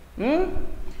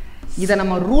 இதை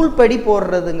நம்ம ரூல் படி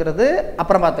போடுறதுங்கிறது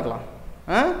அப்புறம் பார்த்துக்கலாம்.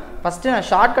 ஃபஸ்ட்டு நான்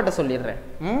ஷார்ட்கட்டை சொல்லிடுறேன்.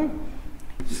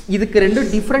 இதுக்கு 2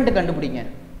 டிஃப்ரெண்ட் கண்டுபிடிங்க.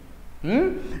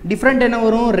 டிஃப்ரெண்ட் என்ன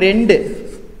வரும்? 2.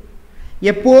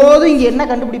 எப்போதும் இங்கே என்ன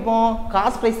கண்டுபிடிப்போம்?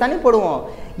 காஸ்ட் ப்ரைஸ் தானே போடுவோம்.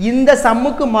 இந்த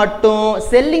சம்முக்கு மட்டும்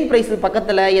செல்லிங் ப்ரைஸ்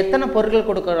பக்கத்தில் எத்தனை பொருட்கள்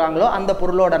கொடுக்குறாங்களோ அந்த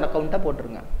பொருளோட அக்கௌண்ட்டை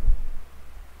போட்டுருங்க.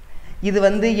 இது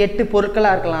வந்து 8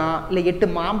 பொருட்களாக இருக்கலாம், இல்லை 8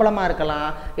 மாம்பழமாக இருக்கலாம்,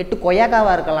 8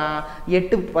 கொய்யாக்காவாக இருக்கலாம்,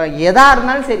 8 எதாக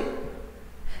இருந்தாலும் சரி,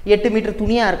 8 மீட்டர்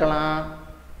துணியாக இருக்கலாம்.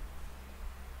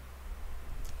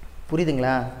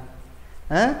 புரியுதுங்களா?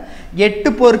 8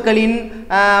 பொருட்களின்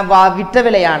விற்ற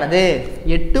விலையானது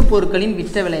 8 பொருட்களின்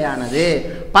விற்ற விலையானது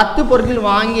 10 பொருட்கள்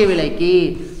வாங்கிய விலைக்கு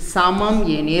சமம்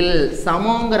எனில்,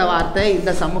 சமங்கிற வார்த்தை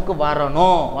இந்த சமுக்கு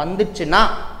வரணும். வந்துச்சுன்னா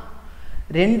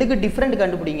 2க்கு டிஃப்ரெண்ட்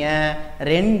கண்டுபிடிங்க.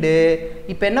 2.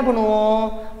 இப்போ என்ன பண்ணுவோம்?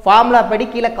 ஃபார்முலா படி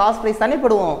கீழே காஸ்ட் ப்ரைஸ் தானே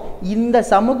போடுவோம். இந்த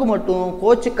சமுக்கு மட்டும்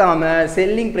கோச்சுக்காம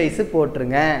செல்லிங் ப்ரைஸு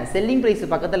போட்டுருங்க. செல்லிங்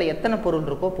ப்ரைஸ் பக்கத்தில் எத்தனை பொருள்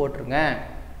இருக்கோ போட்டுருங்க.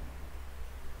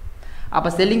 அப்போ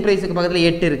செல்லிங் ப்ரைஸுக்கு பக்கத்தில்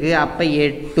 8 இருக்குது. அப்போ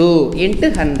 8 ×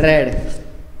 100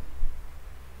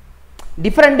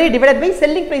 different divided by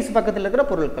selling price பக்கத்தில் இருக்கிற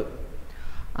பொருட்கள்.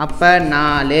 அப்போ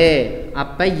 4,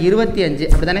 அப்போ 25,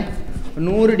 அப்படி தானே?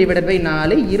 100 டிவைடட் பை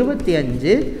 4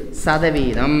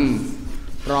 25%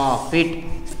 ப்ராஃபிட்.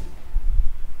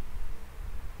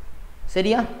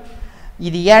 சரியா?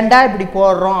 இது ஏன்டா இப்படி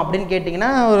போடுறோம் அப்படின்னு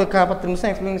கேட்டிங்கன்னா ஒரு 10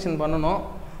 நிமிஷம் எக்ஸ்ப்ளனேஷன் பண்ணணும்.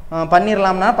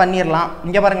 பண்ணிடலாம்னா பண்ணிடலாம்.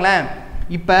 இங்கே பாருங்களேன்,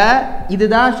 இப்போ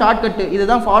இதுதான் ஷார்ட்கட்டு,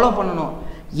 இதுதான் ஃபாலோ பண்ணணும்.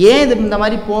 ஏன் இது இந்த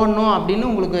மாதிரி போடணும் அப்படின்னு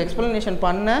உங்களுக்கு எக்ஸ்ப்ளனேஷன்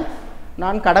பண்ண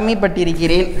நான்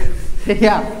கடமைப்பட்டிருக்கிறேன்.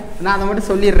 சரியா? நான் அதை மட்டும்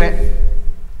சொல்லிடுறேன்.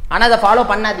 ஆனால் அதை ஃபாலோ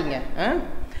பண்ணாதீங்க.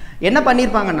 என்ன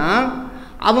பண்ணியிருப்பாங்கன்னா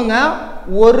அவங்க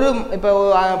ஒரு இப்போ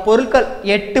பொருட்கள்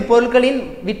 8 பொருட்களின்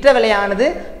விற்ற விலையானது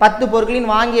 10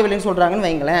 பொருட்களின் வாங்கிய விலைன்னு சொல்கிறாங்கன்னு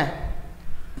வைங்களேன்.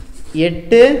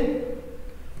 8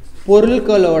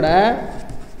 பொருட்களோட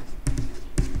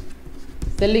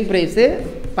செல்லிங் ப்ரைஸு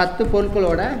 10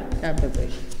 பொருட்களோட கேபிட்டல்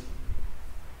ப்ரைஸ்.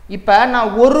 இப்போ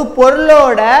நான் ஒரு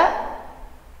பொருளோட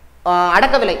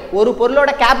அடக்க விலை, ஒரு பொருளோட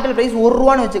கேபிட்டல் ப்ரைஸ் 1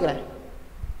 ரூபான்னு வச்சுக்கிறேன்.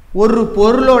 ஒரு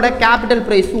பொருளோட கேபிட்டல்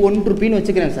ப்ரைஸ் 1 ரூபின்னு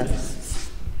வச்சுக்கிறேன் சார்.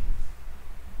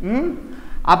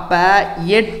 அப்போ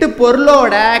 8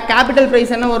 பொருளோட கேபிட்டல்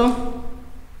ப்ரைஸ் என்ன வரும்?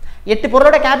 8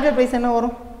 பொருளோட கேபிட்டல் ப்ரைஸ் என்ன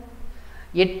வரும்?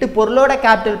 8 பொருளோட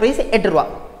கேபிட்டல் ப்ரைஸ் 8 ரூபா.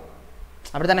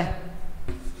 அப்படி தானே?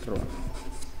 8 ரூபா.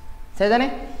 சரிதானே?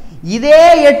 இதே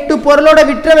 8 பொருளோட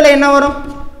விற்ற விலை என்ன வரும்?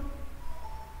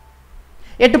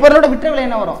 8 பொருளோட விற்ற விலை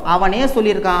என்ன வரும்? அவனே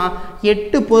சொல்லியிருக்கான்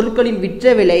 8 பொருட்களின்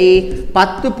விற்ற விலை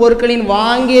 10 பொருட்களின்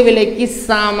வாங்கிய விலைக்கு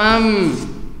சமம்.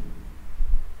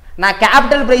 நான்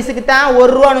கேபிட்டல் பிரைஸுக்கு தான்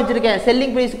 1 ரூபான்னு வச்சிருக்கேன்,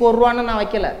 செல்லிங் பிரைஸுக்கு 1 ரூபான்னு நான்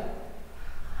வைக்கல.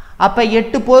 அப்ப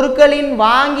 8 பொருட்களின்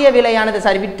வாங்கிய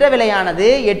விலையானது விற்ற விலையானது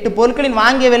 8 பொருட்களின்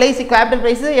வாங்கிய விலை கேபிட்டல்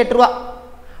பிரைஸ் 8 ரூபா.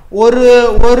 ஒரு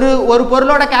ஒரு ஒரு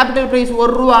பொருளோட கேபிட்டல் பிரைஸ்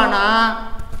 1 ரூபானா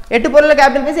 8 பொருளோட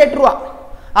கேபிட்டல் பிரைஸ் 8 ரூபா.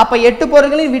 அப்ப 8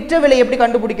 பொருட்களின் விற்ற விலை எப்படி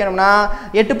கண்டுபிடிக்கணும்னா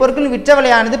 8 பொருட்களின் விற்ற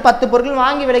விலையானது 10 பொருட்கள்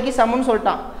வாங்கிய விலைக்கு சமம்னு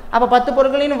சொல்லிட்டான். அப்ப 10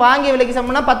 பொருட்களின் வாங்கிய விலைக்கு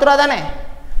சமம்னா 10 ரூபா தானே?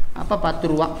 அப்ப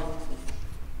 10 ரூபா.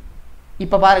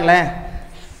 இப்ப பாருங்களேன்,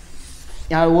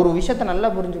 ஒரு விஷயத்தை நல்லா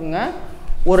புரிஞ்சுக்கோங்க.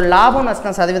 ஒரு லாபம்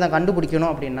நஷ்டம் சதவீதம்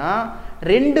கண்டுபிடிக்கணும் அப்படின்னா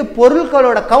 2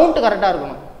 பொருட்களோட கவுண்ட் கரெக்டாக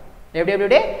இருக்கணும். எப்படி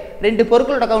எப்படி 2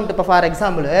 பொருட்களோட கவுண்ட். இப்போ ஃபார்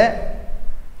எக்ஸாம்பிள்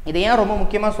இதை ஏன் ரொம்ப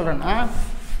முக்கியமாக சொல்கிறேன்னா,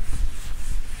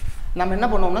 நம்ம என்ன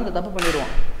பண்ணுவோம்னா இந்த தப்பு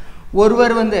பண்ணிடுவோம்.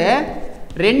 ஒருவர்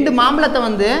 2 மாம்பழத்தை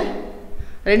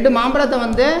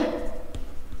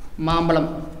மாம்பழம்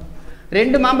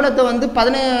 2 மாம்பழத்தை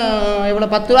எவ்வளோ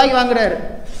 10 ரூபாய்க்கு வாங்குறாரு.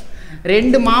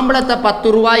 2 மாம்பழத்தை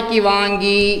 10 ரூபாய்க்கு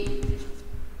வாங்கி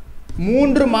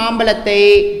 3 மாம்பழத்தை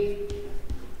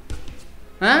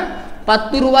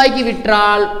 10 ரூபாய்க்கு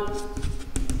விற்றால்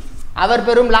அவர்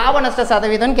பெரும் லாப நஷ்ட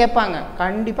சதவீதம் கேட்பாங்க.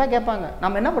 கண்டிப்பாக கேட்பாங்க.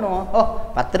 நம்ம என்ன பண்ணுவோம்?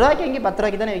 10 ரூபாய்க்கு எங்கே 10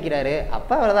 ரூபாய்க்கு தானே விற்கிறாரு,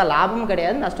 அப்போ அவர்தான் லாபமும்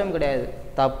கிடையாது நஷ்டமும் கிடையாது.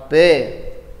 தப்பு.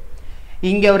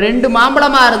 இங்கே 2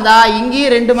 மாம்பழமாக இருந்தால்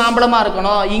இங்கேயும் 2 மாம்பழமாக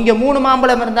இருக்கணும், இங்கே 3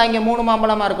 மாம்பழம் இருந்தால் இங்கே 3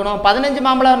 மாம்பழமாக இருக்கணும், 15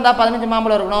 மாம்பழம் இருந்தால் 15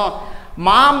 மாம்பழம் இருக்கணும்.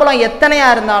 மாம்பழம் எத்தனையா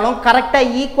இருந்தாலும்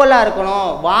கரெக்டாக ஈக்குவலாக இருக்கணும்.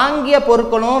 வாங்கிய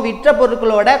பொருட்களும் விற்ற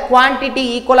பொருட்களோட குவான்டிட்டி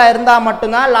ஈக்குவலாக இருந்தால்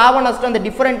மட்டும்தான் லாப நஷ்டம் அந்த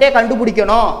டிஃபரெண்ட்டே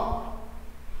கண்டுபிடிக்கணும்.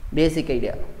 Basic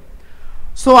idea.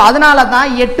 ஸோ அதனால தான்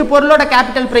 8 பொருளோட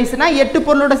கேபிட்டல் ப்ரைஸ்னா 8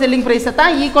 பொருளோட செல்லிங் ப்ரைஸை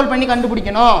தான் ஈக்குவல் பண்ணி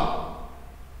கண்டுபிடிக்கணும்.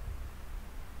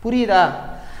 புரியுதா?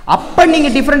 அப்போ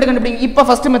நீங்கள் டிஃப்ரெண்ட் கண்டுபிடிங்க. இப்போ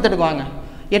ஃபஸ்ட்டு மெத்தடுக்கு வாங்க.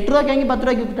 8 ரூபாய்க்கு வாங்கி 10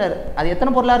 ரூபாய்க்கு விட்டுட்டாரு, அது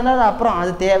எத்தனை பொருளாக இருந்தால் அது அப்புறம்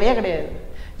அது தேவையே கிடையாது.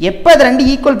 எப்போ இது 2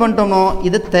 ஈக்குவல் பண்ணிட்டோம்னோ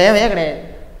இது தேவையே கிடையாது.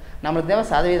 நம்மளுக்கு தேவை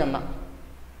சதவீதம் தான்.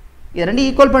 இது 2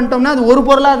 ஈக்குவல் பண்ணிட்டோம்னா அது ஒரு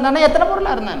பொருளாக இருந்தானே எத்தனை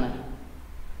பொருளாக இருந்தானே.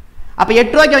 அப்போ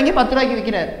 8 ரூபாய்க்கு வாங்கி 10 ரூபாய்க்கு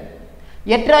விற்கிறாரு.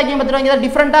 8 ரூபாய்க்கு 10 ரூபாய்க்கு தான்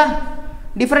டிஃப்ரெண்ட்டா?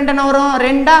 டிஃப்ரெண்ட் என்ன வரும்?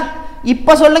 2ஆ?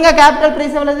 இப்போ சொல்லுங்க கேபிட்டல்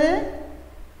பிரைஸ் எவ்வளவு?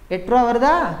 8 ரூபா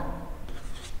வருதா?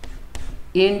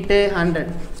 இன்ட்டு 100.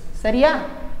 சரியா?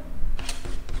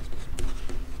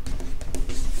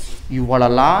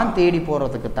 இவ்வளோலாம் தேடி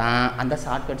போகிறதுக்கு தான் அந்த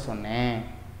ஷார்ட்கட் சொன்னேன்.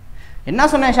 என்ன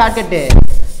சொன்னேன் ஷார்ட்கட்டு?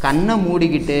 கண்ணை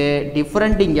மூடிக்கிட்டு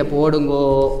டிஃப்ரெண்ட் இங்கே போடுங்கோ,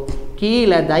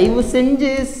 கீழே தயவு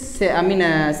செஞ்சு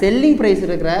செல்லிங் ப்ரைஸ்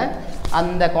இருக்கிற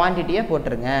அந்த குவான்டிட்டியை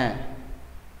போட்டுருங்க.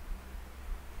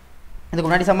 இதுக்கு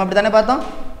முன்னாடி சமம் அப்படி தானே பார்த்தோம்.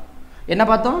 என்ன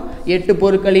பார்த்தோம்? 8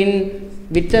 பொருட்களின்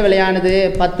விற்ற விலையானது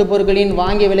 10 பொருட்களின்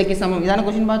வாங்கிய விலைக்கு சமம். இதான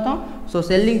கொஸ்டின் பார்த்தோம். ஸோ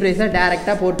செல்லிங் ப்ரைஸை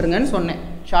டைரெக்டாக போட்டுருங்கன்னு சொன்னேன்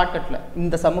ஷார்ட்கட்டில்,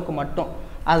 இந்த சம்முக்கு மட்டும்.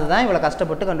 அதுதான் இவ்வளோ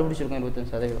கஷ்டப்பட்டு கண்டுபிடிச்சிருக்கோம்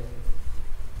 25%.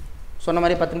 சொன்ன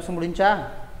மாதிரி 10 நிமிஷம் முடிஞ்சா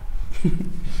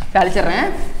கழிச்சிட்றேன்.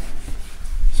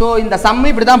 ஸோ இந்த சம்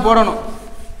இப்படி தான் போடணும்.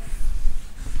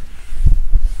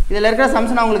 இதில் இருக்கிற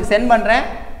சம்ஸ் நான் உங்களுக்கு சென்ட் பண்ணுறேன்,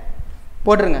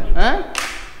 போட்டுருங்க.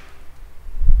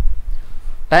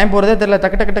 டைம் போகிறதே தெரியல,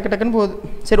 டக்குன்னு போகுது.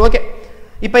 சரி, ஓகே.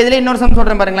 இப்போ இதில் இன்னொரு சம்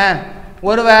சொல்கிறேன் பாருங்களேன்.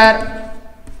 ஒருவர்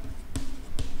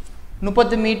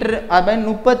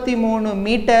 33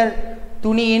 மீட்டர்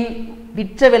துணியின்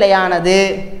விற்ற விலையானது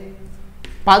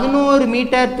 11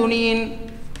 மீட்டர் துணியின்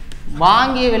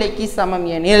வாங்கிய விலைக்கு சமம்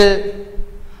எனில்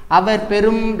அவர்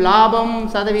பெரும் லாபம்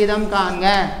சதவீதம் காண்க.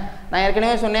 நான்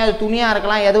ஏற்கனவே சொன்னேன், அது துணியாக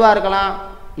இருக்கலாம், எதுவாக இருக்கலாம்,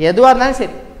 எதுவாக இருந்தாலும்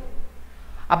சரி.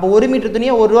 அப்போ 1 மீட்டர்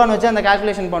துணியை 1 ரூபான்னு வச்சு அந்த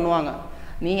கால்குலேஷன் பண்ணுவாங்க.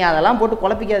 நீங்கள் அதெல்லாம் போட்டு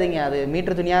குழப்பிக்காதீங்க. அது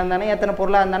மீட்டர் துணியாக இருந்தானே, எத்தனை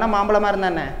பொருளாக இருந்தானே, மாம்பழமாக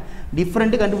இருந்தானே,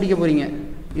 டிஃப்ரெண்ட்டு கண்டுபிடிக்க போகிறீங்க.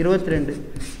 22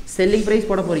 செல்லிங் ப்ரைஸ்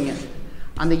போட போகிறீங்க.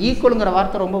 அந்த ஈக்குவலுங்கிற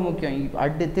வார்த்தை ரொம்ப முக்கியம்.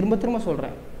 திரும்ப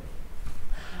சொல்கிறேன்.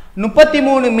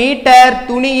 33 மீட்டர்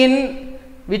துணியின்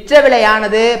விற்ற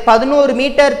விலையானது 11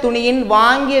 மீட்டர் துணியின்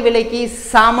வாங்கிய விலைக்கு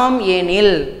சமம்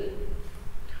எனில்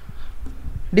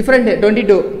டிஃப்ரெண்ட்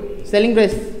 22 செல்லிங்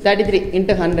ப்ரைஸ் 33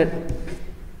 இன்ட்டு 100.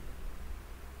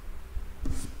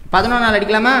 11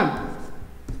 அடிக்கலாமா?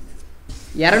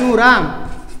 200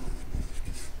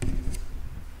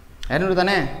 200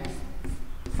 தானே.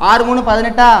 6 3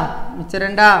 18 மிச்சம்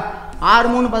 2 6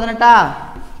 3 18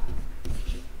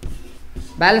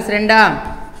 பேலன்ஸ் 2.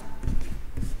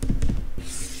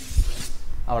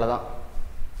 அவ்வளோதான்.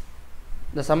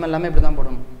 இந்த சம் எல்லாமே இப்படி தான்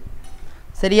போடணும்.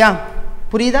 சரியா?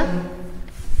 புரியுதா?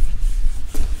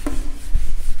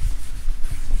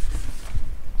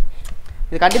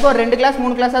 இது கண்டிப்பாக ஒரு 2 கிளாஸ்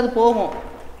 3 கிளாஸ் அது போகும்.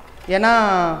 ஏன்னா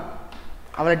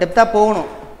அவளை டெப்த்தாக போகணும்.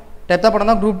 டெப்த்தாக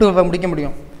போனால் தான் குரூப் 2 முடிக்க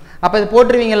முடியும். அப்போ இது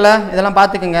போட்டுருவீங்கல்ல, இதெல்லாம்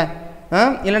பார்த்துக்குங்க.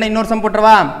 இல்லைன்னா இன்னொரு சம்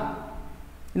போட்டுருவா.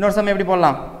 இன்னொரு சம் எப்படி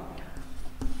போடலாம்?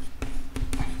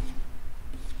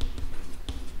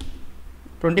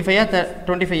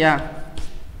 25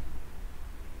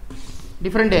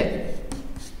 டிஃப்ரெண்ட்டு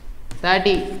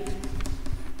 30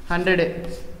 100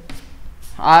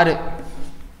 6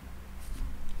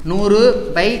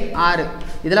 100/6.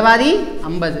 இதில் பாதி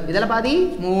 50, இதில் பாதி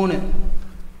 3.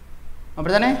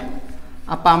 அப்படி தானே?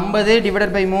 அப்போ 50 /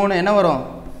 3 என்ன வரும்?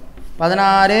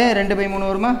 16. 2/3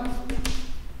 வருமா?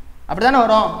 அப்படி தானே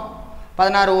வரும்.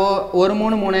 16 1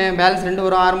 3 3 பேலன்ஸ் 2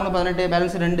 வரும். 6 3 18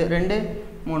 பேலன்ஸ் 2 2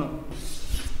 3.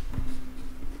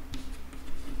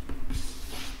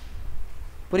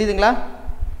 புரியுதுங்களா?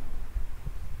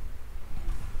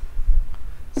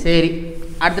 சரி,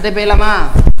 அடுத்த டைப் போயிடலாமா?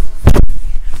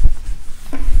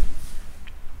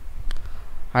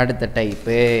 அடுத்த டைப்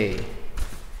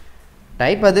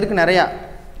அது இருக்கு நிறையா.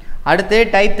 அடுத்து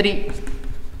டைப் 3.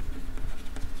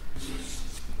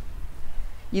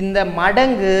 இந்த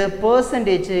மடங்கு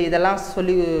பெர்சன்டேஜ் இதெல்லாம்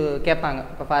சொல்லி கேட்பாங்க.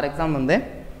 இப்போ ஃபார் எக்ஸாம்பிள்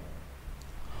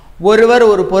ஒருவர்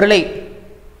ஒரு பொருளை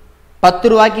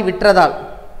 10 ரூபாய்க்கு விற்றதால்,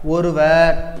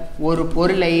 ஒருவர் ஒரு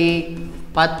பொருளை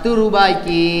 10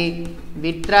 ரூபாய்க்கு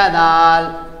விற்றதால்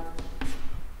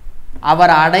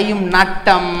அவர் அடையும்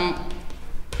நட்டம்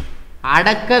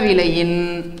அடக்க விலையின்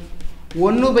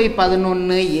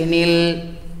 1/11 எனில்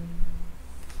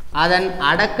அதன்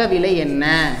அடக்க விலை என்ன?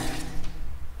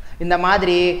 இந்த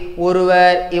மாதிரி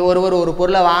ஒருவர் ஒரு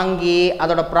பொருளை வாங்கி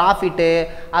அதோட ப்ராஃபிட்டு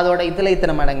அதோட இதில்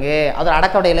இத்தனை மடங்கு, அதோட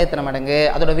அடக்க விலையில் இத்தனை மடங்கு,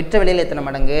 அதோட விற்ற விலையில் இத்தனை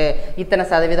மடங்கு, இத்தனை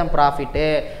சதவீதம் ப்ராஃபிட்டு.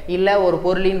 இல்லை ஒரு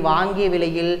பொருளின் வாங்கிய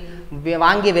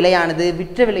விலையானது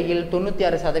விற்ற விலையில்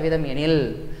 96% எனில்,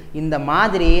 இந்த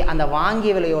மாதிரி அந்த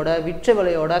வாங்கிய விலையோட விற்ற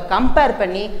விலையோட கம்பேர்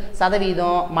பண்ணி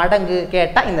சதவீதம் மடங்கு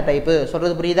கேட்டால் இந்த டைப்பு.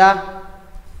 சொல்கிறது புரியுதா?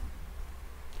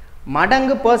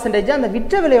 மடங்கு பெர்சன்டேஜ் அந்த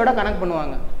விற்ற விலையோட கணக்கு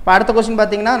பண்ணுவாங்க. இப்போ அடுத்த கொஸ்டின்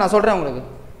பார்த்தீங்கன்னா நான் சொல்கிறேன் உங்களுக்கு.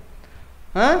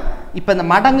 இப்போ இந்த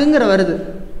மடங்குங்கிற வருது.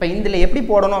 இப்போ இதில் எப்படி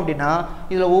போடணும் அப்படின்னா,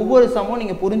 இதில் ஒவ்வொரு சம்மும்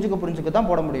நீங்கள் புரிஞ்சுக்க தான்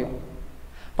போட முடியும்.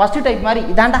 ஃபஸ்ட்டு டைப் மாதிரி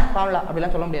இதாண்டா ஃபார்முலா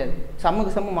அப்படிலாம் சொல்ல முடியாது.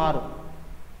 சம்முக்கு சம்மு மாறும்.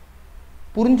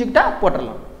 புரிஞ்சுக்கிட்டா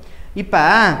போட்டுடலாம். இப்போ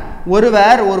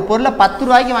ஒருவர் ஒரு பொருளை 10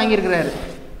 ரூபாய்க்கு வாங்கியிருக்கிறாரு.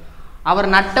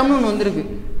 அவர் நட்டம்னு ஒன்று வந்திருக்கு.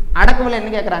 அடக்க விலை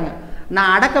என்ன கேட்குறாங்க?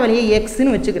 நான் அடக்க விலையை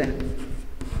எக்ஸ்ன்னு வச்சுக்கிறேன்.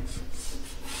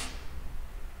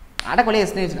 அடக்க விலையை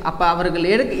எக்ஸ்ன்னு வச்சுக்கிறேன். அப்போ அவர்கள்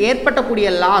ஏற்பட்டக்கூடிய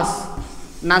லாஸ்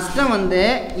நஷ்டம்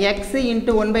x ×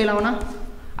 1/11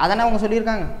 அதானே அவங்க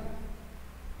சொல்லியிருக்காங்க.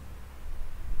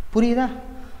 புரியுதா?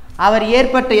 அவர்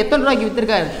எத்தனை ரூபாய்க்கு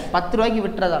விற்றுருக்காரு? 10 ரூபாய்க்கு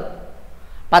விட்டுறதால்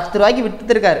 10 ரூபாய்க்கு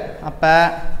விற்றுருக்காரு. அப்போ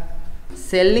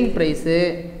செல்லிங் ப்ரைஸு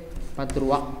 10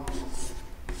 ரூபா.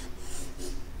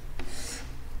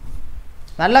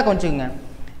 நல்லா கொஞ்சங்க.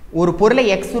 ஒரு பொருளை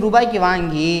x ரூபாய்க்கு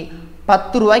வாங்கி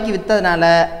 10 ரூபாய்க்கு விற்றதுனால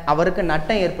அவருக்கு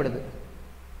நட்டம் ஏற்படுது.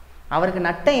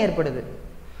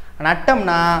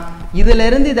 நட்டம்னா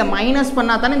இதிலிருந்து இதை மைனஸ்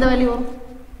பண்ணால் தானே இந்த வேல்யூ வரும்.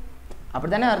 அப்படி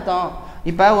தானே அர்த்தம்.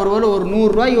 இப்போ ஒரு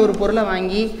 100 ரூபாய்க்கு ஒரு பொருளை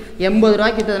வாங்கி 80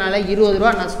 ரூபாய்க்கு விற்றதுனால 20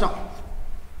 ரூபா நஷ்டம்.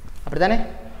 அப்படி தானே?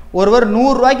 ஒருவர்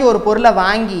 100 ரூபாய்க்கு ஒரு பொருளை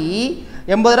வாங்கி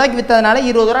 80 ரூபாய்க்கு விற்றதுனால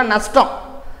 20 ரூபா நஷ்டம்.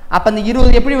 அப்போ அந்த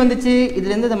 20 எப்படி வந்துச்சு?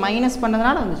 இதுலேருந்து இதை மைனஸ்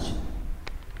பண்ணதுனால வந்துச்சு.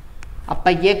 அப்போ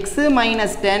x -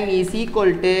 10 =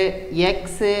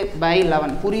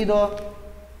 x/11. புரியுதோ?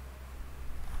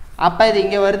 அப்போ இது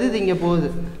இங்கே வருது, இது இங்கே போகுது.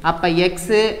 அப்போ x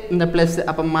இந்த ப்ளஸ்,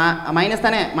 அப்போ மைனஸ்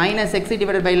தானே, -x /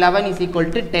 11 =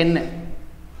 10.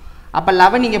 அப்போ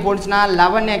 11 இங்கே போட்டுச்சுன்னா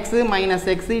 11x -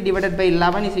 x /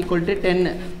 11 =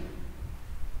 10.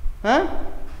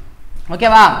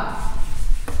 ஓகேவா?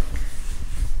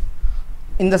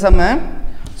 இந்த சம்மு.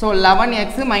 So 11x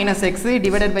 - x /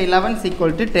 11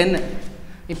 = 10.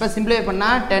 இப்போ சிம்பிளிஃபை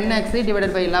பண்ணால் 10x /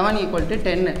 11 =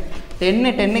 10.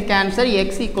 10 cancel, x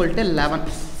 = 11.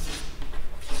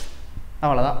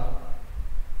 அவ்வளோதான்.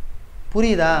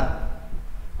 புரியுதா?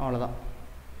 அவ்வளோதான்.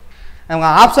 அவங்க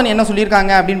ஆப்ஷன் என்ன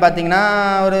சொல்லியிருக்காங்க அப்படின்னு பார்த்தீங்கன்னா,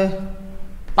 ஒரு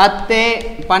 10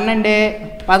 12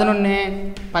 11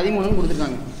 13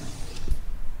 கொடுத்துருக்காங்க.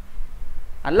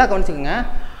 நல்லா கவனிச்சுக்கோங்க.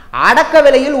 அடக்க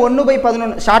விலையில்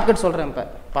 1/11 ஷார்ட்கட் சொல்கிறேன். இப்போ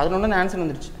 11 ஆன்சர்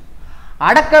வந்துருச்சு.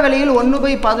 அடக்க விலையில்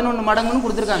 1/11 மடங்குன்னு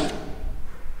கொடுத்துருக்காங்க.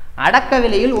 அடக்க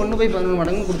விலையில் 1/11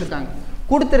 மடங்குன்னு கொடுத்துருக்காங்க.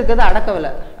 கொடுத்துருக்கிறது அடக்க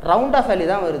விலை. ரவுண்ட் ஆஃப் வேல்யூ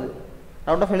தான் வருது.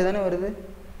 ரவுண்ட் ஆஃப் வேல்யூ தானே வருது.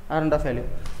 Round of value.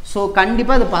 ஸோ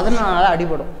கண்டிப்பாக அது 11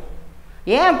 அடிபடும்.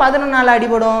 ஏன் 11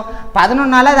 அடிபடும்?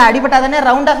 11 அது அடிபட்டால் தானே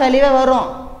ரவுண்ட் ஆஃப் வேல்யூவே வரும்.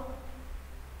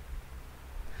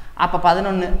 அப்போ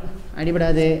 11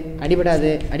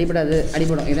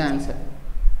 அடிபடும். இதுதான் ஆன்சர்.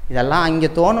 இதெல்லாம் அங்கே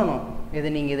தோணணும். இது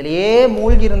நீங்கள் இதிலேயே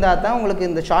மூழ்கி இருந்தால் தான் உங்களுக்கு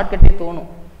இந்த ஷார்ட்கட்டே தோணும்.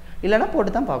 இல்லைன்னா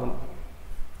போட்டு தான் பார்க்கணும்.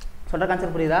 சொல்கிற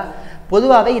கான்செப்ட் புரியுதா?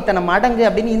 பொதுவாகவே இத்தனை மடங்கு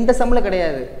அப்படின்னு இந்த சம்மில்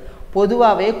கிடையாது.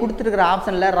 பொதுவாகவே கொடுத்துருக்கிற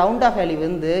ஆப்ஷனில் ரவுண்ட் ஆஃப் வேல்யூ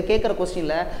வந்து கேட்குற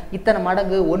கொஸ்டினில் இத்தனை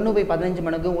மடங்கு 1/15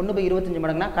 மடங்கு 1/25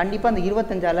 மடங்குனா கண்டிப்பாக அந்த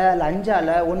 25ஆல் இல்லை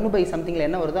 5ஆல் 1 சம்திங்கில்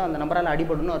என்ன வருதோ அந்த நம்பரால்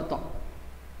அடிபடுன்னு அர்த்தம்.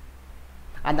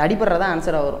 அந்த அடிபடுறதான்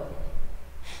ஆன்சராக வரும்.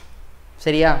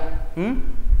 சரியா?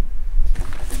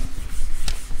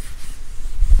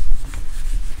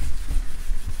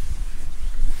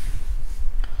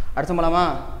 அடுத்த போலாமா?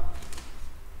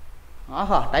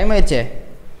 ஆஹா டைம் ஆயிடுச்சு.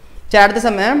 சரி அடுத்த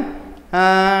சமயம்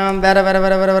வேற வேற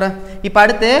வேற வேற வேற இப்போ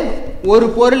அடுத்து ஒரு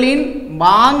பொருளின்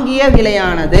வாங்கிய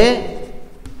விலையானது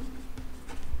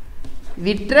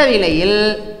விற்ற விலையில்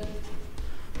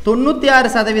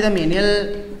 96% எனில்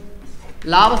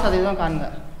லாப சதவீதம் காண்க.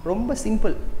 ரொம்ப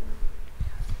சிம்பிள்.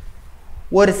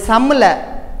 ஒரு சம்மில்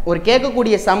ஒரு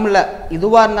கேட்கக்கூடிய சம்மில்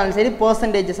இதுவாக இருந்தாலும் சரி,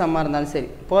 பர்சன்டேஜ் சம்மாக இருந்தாலும் சரி,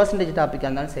 பர்சன்டேஜ் டாப்பிக்காக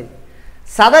இருந்தாலும் சரி,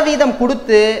 சதவீதம்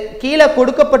கொடுத்து கீழே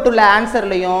கொடுக்கப்பட்டுள்ள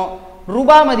ஆன்சர்லையும்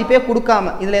ரூபா மதிப்பே கொடுக்காம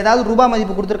இதில் ஏதாவது ரூபா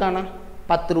மதிப்பு கொடுத்துருக்கானா?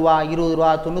 10 ரூபா, 20 ரூபா,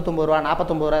 99 ரூபா,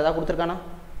 49 ரூபா ஏதாவது கொடுத்துருக்கானா?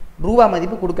 ரூபா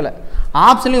மதிப்பு கொடுக்கல.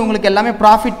 ஆப்ஷன்லேயும் உங்களுக்கு எல்லாமே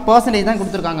ப்ராஃபிட் பர்சன்டேஜ் தான்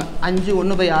கொடுத்துருக்காங்க. 5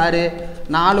 1/6,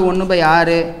 4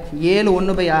 1/6, 7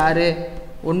 1/6,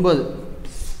 9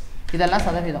 இதெல்லாம்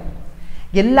சதவீதம்.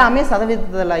 எல்லாமே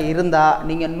சதவீதத்தில் இருந்தால்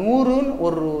நீங்கள் 100ன்னு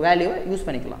ஒரு வேல்யூவை யூஸ்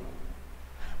பண்ணிக்கலாம்.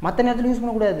 மற்ற நேரத்தில் யூஸ்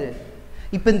பண்ணக்கூடாது.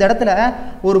 இப்போ இந்த இடத்துல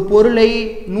ஒரு பொருளை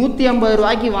 150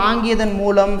 ரூபாய்க்கு வாங்கியதன்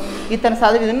மூலம் இத்தனை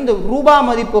சதவீதம் இந்த ரூபா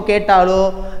மதிப்பு கேட்டாலோ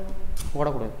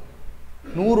போடக்கூடாது.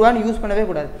 100 ரூபான்னு யூஸ் பண்ணவே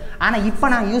கூடாது. ஆனால் இப்போ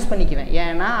நான் யூஸ் பண்ணிக்குவேன்.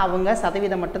 ஏன்னா அவங்க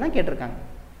சதவீதம் மட்டும்தான் கேட்டிருக்காங்க.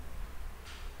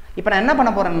 இப்போ நான் என்ன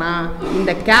பண்ண போகிறேன்னா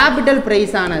இந்த கேபிட்டல்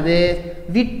ப்ரைஸ் ஆனது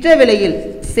விற்ற விலையில்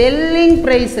செல்லிங்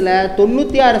ப்ரைஸில்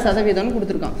 96%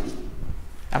 கொடுத்துருக்கான்.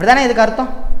 அப்படி தானே இதுக்கு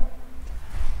அர்த்தம்?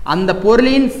 அந்த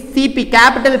பொருளின் சிபி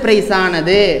கேபிட்டல் ப்ரைஸ்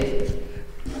ஆனது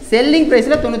செல்லிங்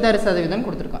ப்ரைஸில் 96%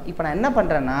 கொடுத்துருக்கான். இப்போ நான் என்ன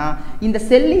பண்ணுறேன்னா இந்த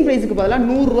செல்லிங் ப்ரைஸுக்கு பதிலாக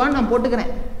 100 ரூபா நான்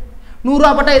போட்டுக்கிறேன். 100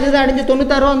 ரூபா போட்டால் எது அடிஞ்சு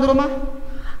 96 ரூபா வந்துருமா?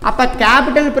 அப்போ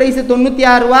கேபிட்டல் ப்ரைஸ்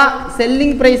 96 ரூபா,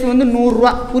 செல்லிங் ப்ரைஸ் வந்து 100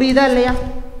 ரூபா. புரியுதா இல்லையா?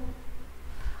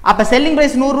 அப்போ செல்லிங்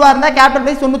ப்ரைஸ் 100 ரூபா இருந்தால் கேபிட்டல்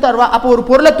ப்ரைஸ் 96 ரூபா. அப்போ ஒரு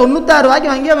பொருளை 96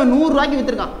 ரூபாய்க்கு வாங்கி அவன் 100 ரூபாய்க்கு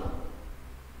விற்றுருக்கான்.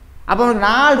 அப்போ அவனுக்கு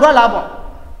 4 ரூபா லாபம்.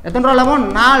 எத்தனை ரூபா லாபம்?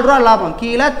 4 ரூபா லாபம்.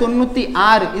 கீழே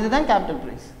 96. இதுதான் capital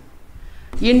price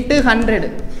into 100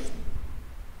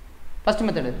 first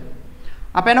method.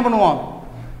 அப்போ என்ன பண்ணுவோம்?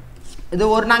 இது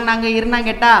ஒரு நாங்கள் இருந்தாங்க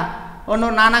கேட்டா ஒன்று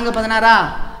நானாங்க 16.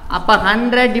 அப்போ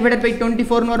 100 டிவைடட் பை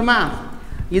 24ன்னு வருமா?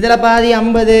 இதில் பாதி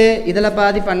 50, இதில்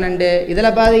பாதி 12,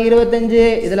 இதில் பாதி 25,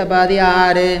 இதில் பாதி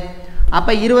 6.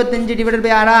 அப்போ 25 டிவைடட்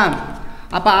பை 6.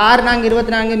 அப்போ 6 நாங்கள்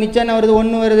 24, மிச்சம் என்ன வருது?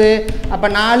 1 வருது. அப்போ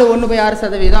 4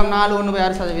 1/6%, 4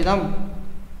 1/6%.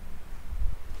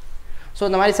 ஸோ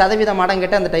இந்த மாதிரி சதவீதம் மடம்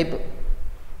கேட்டால் அந்த டைப்பு.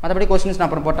 மற்றபடி கொஸ்டின்ஸ் நான்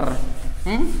அப்புறம் போட்டுறேன்.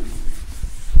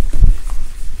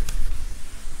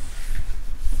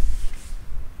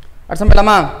 அடுத்த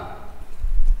போயிடலாமா?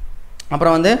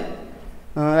 அப்புறம் வந்து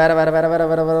வேறு வேறு வேறு வேறு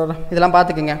வேறு வேறு இதெல்லாம்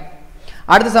பார்த்துக்குங்க.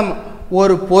 அடுத்த சம்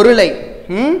ஒரு பொருளை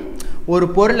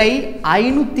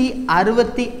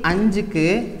 565க்கு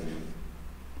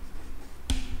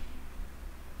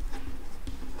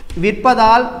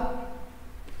விற்பதால்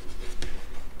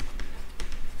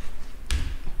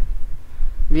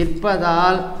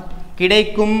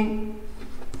கிடைக்கும்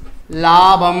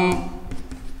லாபம்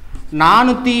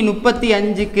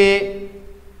 435க்கு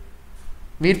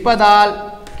விற்பதால்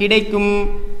கிடைக்கும்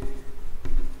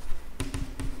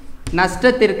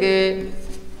நஷ்டத்திற்கு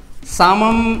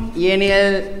சமம்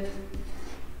எனில்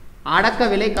அடக்க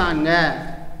விலை காண்க.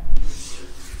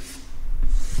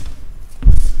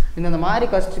 இந்த மாதிரி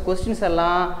கொஸ்டின்ஸ்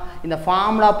எல்லாம் இந்த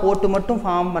ஃபார்முலா போட்டு மட்டும்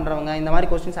ஃபார்ம் பண்ணுறவங்க இந்த மாதிரி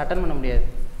கொஸ்டின்ஸ் அட்டன் பண்ண முடியாது.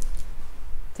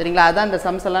 சரிங்களா? அதான் இந்த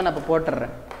சம்ஸ் எல்லாம் நான் இப்போ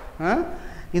போட்டுடுறேன்.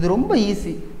 இது ரொம்ப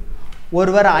ஈஸி.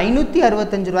 ஒருவர்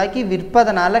 565 ரூபாய்க்கு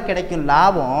விற்பதனால கிடைக்கும்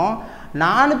லாபம்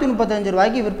 435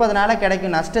 ரூபாய்க்கு விற்பதனால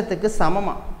கிடைக்கும் நஷ்டத்துக்கு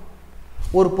சமமா.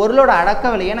 ஒரு பொருளோட அடக்க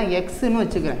விலையை நான் எக்ஸ்ன்னு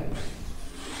வச்சுக்கிறேன்.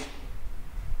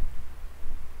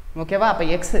 ஓகேவா? அப்போ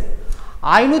எக்ஸ்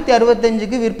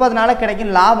 565க்கு விற்பதனால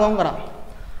கிடைக்கும் லாபங்கிறான்.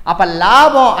 அப்போ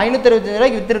லாபம் 565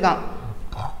 ரூபாய்க்கு விற்றுருக்கான்.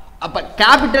 அப்போ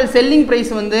கேபிட்டல் செல்லிங்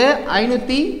ப்ரைஸ் வந்து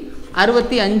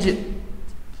 565.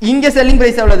 இங்கே செல்லிங்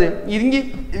ப்ரைஸ் எவ்வளவு? இங்கே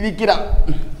விற்கிறான்.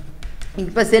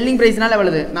 இப்போ செல்லிங் ப்ரைஸ்னால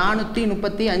எவ்வளவு?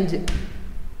 435.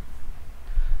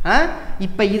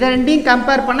 இப்போ இதை ரெண்டையும்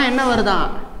கம்பேர் பண்ணால் என்ன வருதான்?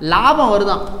 லாபம்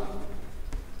வருதான்.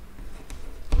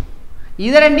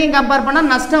 இதை ரெண்டையும் கம்பேர்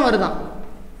பண்ணால் நஷ்டம் வருதான்.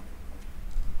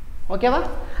 ஓகேவா?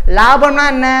 லாபம்னா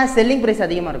என்ன? செல்லிங் ப்ரைஸ்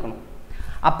அதிகமாக இருக்கணும்.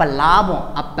 அப்போ லாபம்.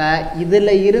 அப்போ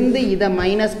இதில் இருந்து இதை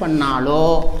மைனஸ் பண்ணாலோ,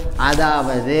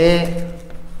 அதாவது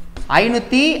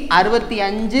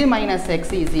 565 minus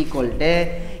X is equal to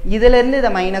இதிலேருந்து இதை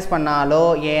மைனஸ் பண்ணாலோ,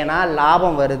 ஏன்னா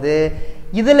லாபம் வருது.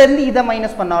 இதிலேருந்து இதை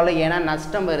மைனஸ் பண்ணாலும் ஏன்னா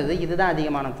நஷ்டம் வருது, இதுதான்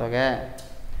அதிகமான தொகை.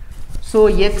 ஸோ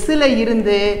எக்ஸில்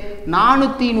இருந்து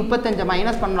 435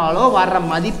 மைனஸ் பண்ணாலோ வர்ற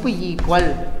மதிப்பு ஈக்குவல்.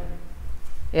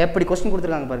 எப்படி கொஸ்டின்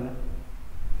கொடுத்துருக்காங்க பாருங்க,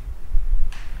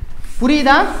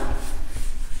 புரியுதா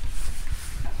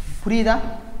புரியுதா?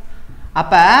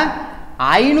 அப்போ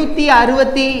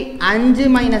 565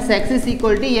 minus X is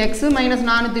equal to X minus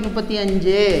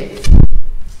 435.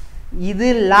 இது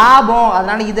லாபம்,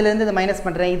 அதனால இதிலேருந்து இதை மைனஸ்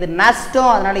பண்ணுறேன். இது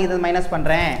நஷ்டம், அதனால இதை மைனஸ்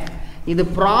பண்ணுறேன். இது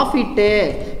ப்ராஃபிட்டு,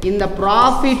 இந்த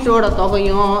ப்ராஃபிட்டோட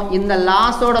தொகையும் இந்த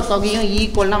லாஸோட தொகையும்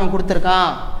ஈக்குவல்னு அவன்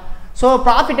கொடுத்துருக்கான். ஸோ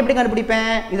ப்ராஃபிட் எப்படி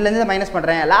கண்டுபிடிப்பேன், இதுலேருந்து இதை மைனஸ்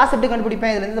பண்ணுறேன். லாஸ் எப்படி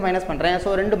கண்டுபிடிப்பேன், இதுலேருந்து மைனஸ் பண்ணுறேன். ஸோ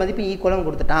ரெண்டு மதிப்பு ஈக்குவலும்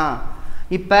கொடுத்துட்டான்.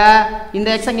 இப்போ இந்த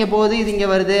எக்ஸ் அங்கே போகுது, இது இங்கே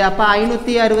வருது. அப்போ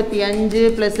 565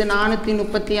 plus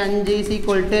 435 is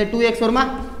equal to 2x வருமா?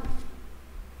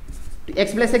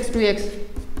 X plus X 2x.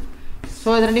 So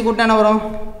இது ரெண்டையும் கூட்டினா என்ன வரும்?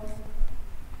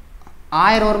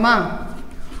 1000 வருமா?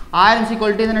 1000 இஸ்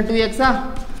ஈக்குவல் டு இது 2x.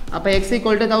 அப்போ X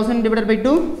equal to 1000 divided by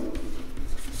 2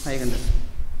 500.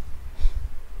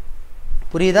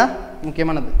 புரியுதா?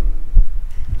 முக்கியமானது.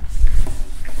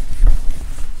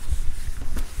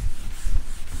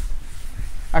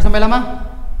 அடுத்த போயிடலாமா?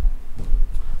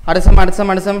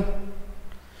 அடுத்த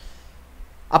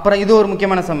அப்புறம் இது ஒரு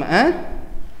முக்கியமான சம்.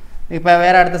 இப்போ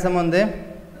வேற அடுத்த சம் வந்து,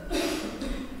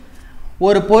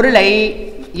 ஒரு பொருளை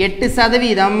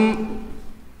 8%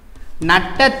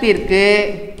 நட்டத்திற்கு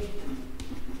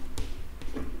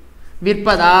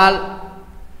விற்பதால்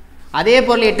அதே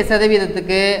பொருள்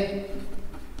 8%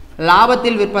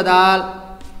 லாபத்தில் விற்பதால்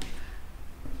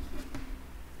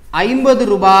 50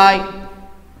 ரூபாய்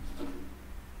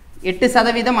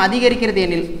 8% அதிகரிக்கிறது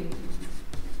எனில்,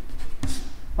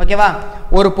 ஓகேவா?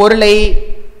 ஒரு பொருளை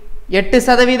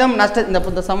 8% நஷ்ட, இந்த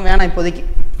சம் வேணாம் இப்போதைக்கு,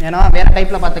 ஏன்னா வேற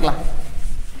டைப்பில் பார்த்துக்கலாம்,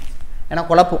 ஏன்னா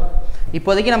குழப்பம்.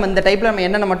 இப்போதைக்கு நம்ம இந்த டைப்பில் நம்ம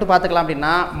என்னென்ன மட்டும் பார்த்துக்கலாம்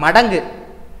அப்படின்னா, மடங்கு,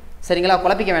 சரிங்களா?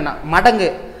 குழப்பிக்க வேண்டாம். மடங்கு,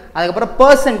 அதுக்கப்புறம்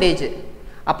பர்சன்டேஜ்,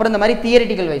 அப்புறம் இந்த மாதிரி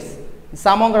தியரிட்டிக்கல் வைஸ்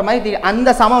சமங்கிற மாதிரி அந்த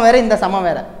சமம் வேறு, இந்த சமம்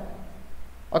வேறு,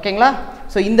 ஓகேங்களா?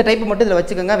 ஸோ இந்த டைப்பு மட்டும் இதில்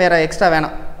வச்சுக்கோங்க, வேறு எக்ஸ்ட்ரா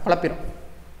வேணாம், குழப்பிடும்.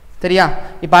 சரியா?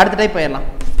 இப்போ அடுத்த டைப் போயிடலாம்,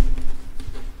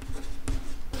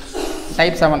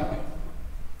 டைப் 7.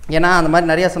 ஏன்னா அந்த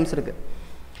மாதிரி நிறையா சம்ஸ் இருக்குது.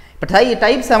 இப்போ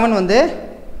டைப் 7 வந்து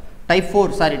டைப்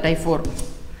 4.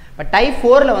 இப்போ டைப்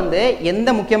 4ல் வந்து எந்த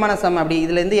முக்கியமான சம் அப்படி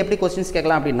இதுலேருந்து எப்படி கொஸ்டின்ஸ்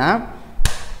கேட்கலாம் அப்படின்னா,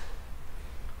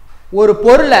 ஒரு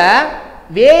பொருளை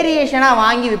வேரியேஷனாக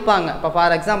வாங்கி விற்பாங்க. இப்போ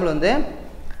ஃபார் எக்ஸாம்பிள் வந்து,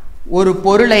 ஒரு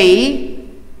பொருளை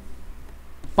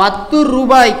 10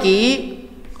 ரூபாய்க்கு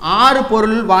 6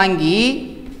 பொருள் வாங்கி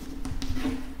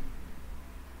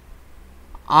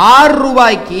 6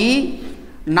 ரூபாய்க்கு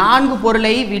 4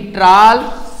 பொருளை விற்றால்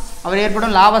அவர்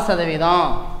ஏற்படும் லாப சதவீதம்.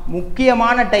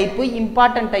 முக்கியமான டைப்பு,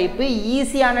 இம்பார்ட்டன்ட் டைப்பு,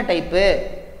 ஈஸியான டைப்பு.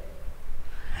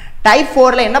 டைப்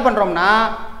 4ல் என்ன பண்ணுறோம்னா,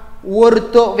 ஒரு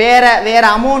வேற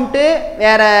அமௌண்ட்டு,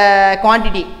 வேற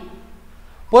குவான்டிட்டி,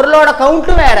 பொருளோட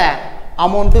கவுண்ட்டும் வேற,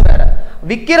 அமௌண்ட்டும் வேற,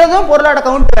 விற்கிறதும் பொருளோட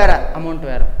கவுண்ட் வேற, அமௌண்ட்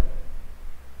வேற.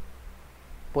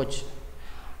 போச்சு.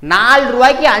 4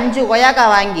 ரூபாய்க்கு 5 கொய்யாக்கா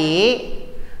வாங்கி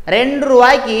 2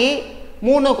 ரூபாய்க்கு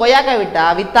 3 கொய்யாக்கா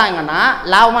வித்தாங்கன்னா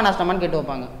லாபமா நஷ்டமான்னு கேட்டு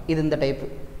வைப்பாங்க. இது இந்த டைப்பு.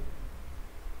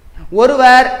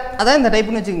 ஒருவர் அதான் இந்த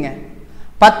டைப்புன்னு வச்சுக்கோங்க,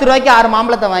 10 ரூபாய்க்கு 6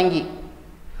 மாம்பழத்தை வாங்கி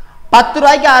 10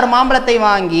 ரூபாய்க்கு 6 மாம்பழத்தை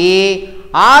வாங்கி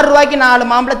 6 ரூபாய்க்கு 4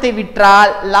 மாம்பழத்தை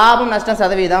விற்றால் லாபம் நஷ்டம்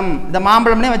சதவீதம். இந்த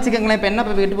மாம்பழம்னே வச்சுக்கோங்களேன். இப்போ என்ன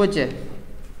விட்டு போச்சு,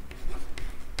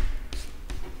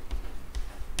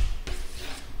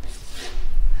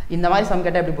 இந்த மாதிரி சம்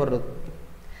கேட்டால் எப்படி போடுறது?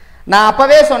 நான்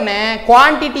அப்போவே சொன்னேன்,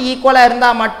 குவான்டிட்டி ஈக்குவலாக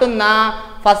இருந்தால் மட்டும்தான்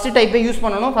ஃபஸ்ட்டு டைப்பை யூஸ்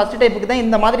பண்ணணும். ஃபஸ்ட்டு டைப்புக்கு தான்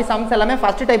இந்த மாதிரி சம்ஸ் எல்லாமே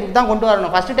ஃபஸ்ட்டு டைப்புக்கு தான் கொண்டு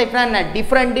வரணும். ஃபஸ்ட்டு டைப்னா என்ன,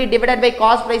 different divided by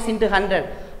cost price into 100,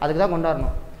 அதுக்கு தான் கொண்டு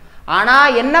வரணும்.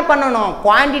 ஆனால் என்ன பண்ணணும்,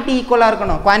 குவான்டிட்டி ஈக்குவலாக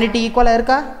இருக்கணும். குவான்டிட்டி ஈக்குவலாக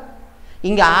இருக்கா?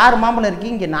 இங்கே 6 மாம்பழம்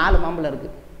இருக்குது, இங்கே 4 மாம்பழம்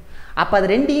இருக்குது. அப்போ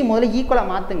அது ரெண்டையும் முதல்ல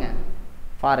ஈக்குவலாக மாற்றுங்க.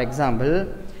 ஃபார் எக்ஸாம்பிள்,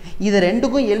 இது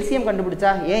ரெண்டுக்கும் எல்சிஎம்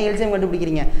கண்டுபிடிச்சா, ஏன் எல்சிஎம்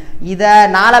கண்டுபிடிக்கிறீங்க, இதை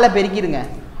 4ஆல் பெருக்கிடுங்க.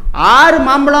 6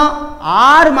 மாம்பழம்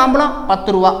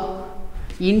 10 ரூபா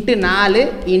இன்ட்டு 4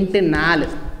 இன்ட்டு 4,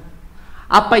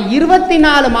 அப்போ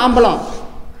 24 மாம்பழம்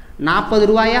 40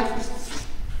 ரூபாயா?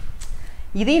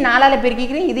 இதையும் 4ஆல்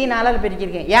பெருக்கிக்கிறேன், இதையும் 4ஆல்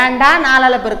பெருக்கிக்கிறேன். ஏன்டா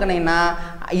 4ஆல் பெருக்கினேன்னா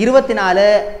 24,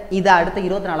 இதை அடுத்த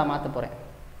 24 மாற்ற போகிறேன்,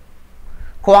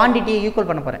 குவான்டிட்டியை ஈக்குவல்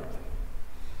பண்ண போகிறேன்.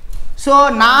 ஸோ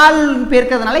 4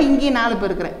 பெருக்கிறதுனால இங்கேயும் 4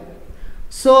 பெருக்கிறேன்.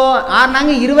 ஸோ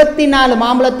நாங்கள் 24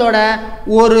 மாம்பழத்தோட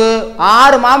ஒரு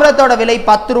 6 மாம்பழத்தோட விலை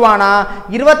 10 ரூபானா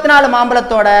 24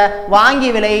 மாம்பழத்தோட வாங்கி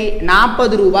விலை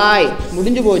 40 ரூபாய்.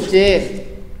 முடிஞ்சு போச்சு.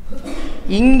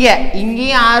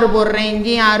 இங்கேயும் 6 போடுறேன்,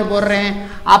 இங்கேயும் 6 போடுறேன்.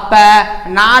 அப்போ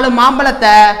 4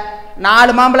 மாம்பழத்தை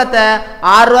 4 மாம்பழத்தை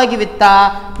 6 ரூபாய்க்கு விற்றா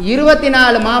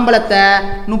 24 மாம்பழத்தை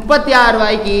 36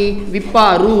 ரூபாய்க்கு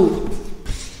விற்பாரு.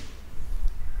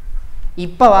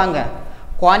 இப்போ வாங்க,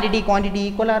 குவான்டிட்டி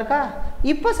ஈக்குவலாக இருக்கா?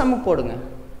 இப்போ சம்மு போடுங்க.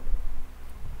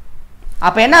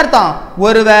 அப்போ என்ன அர்த்தம்?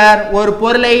 ஒருவர் ஒரு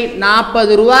பொருளை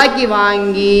 40 ரூபாய்க்கு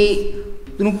வாங்கி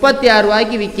 36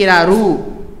 ரூபாய்க்கு விற்கிறாரு.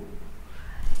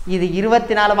 இது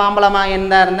 24 மாம்பழமா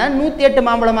இருந்தா 108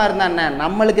 மாம்பழமா இருந்தா என்ன?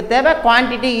 நம்மளுக்கு தேவை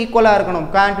குவான்டிட்டி ஈக்குவலாக இருக்கணும்.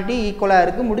 குவான்டிட்டி ஈக்குவலாக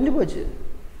இருக்கு, முடிஞ்சு போச்சு.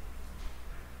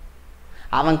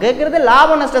 அவங்க கேட்கறது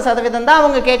லாப நஷ்ட சதவீதம் தான்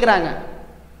அவங்க கேட்குறாங்க.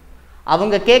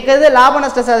 அவங்க கேட்கறது லாப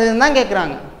நஷ்ட சதவீதம் தான்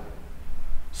கேட்குறாங்க.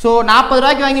 ஸோ 40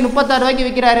 ரூபாய்க்கு வாங்கி 36 ரூபாய்க்கு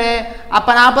விற்கிறாரு.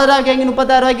 அப்போ 40 ரூபாய்க்கு வாங்கி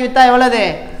 36 ரூபாய்க்கு விற்றா எவ்வளவு?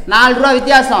 4 ரூபா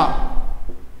வித்தியாசம்.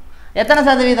 எத்தனை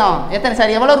சதவீதம்?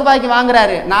 எவ்வளோ ரூபாய்க்கு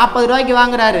வாங்குறாரு? 40 ரூபாய்க்கு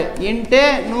வாங்குறாரு இன்ட்டு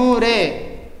 100.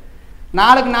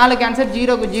 4க்கு 4 கேன்சல்,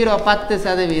 0க்கு 0,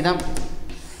 10%.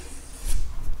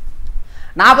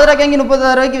 40 ரூபாய்க்கு வாங்கி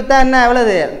 36 ரூபாய்க்கு விற்றா என்ன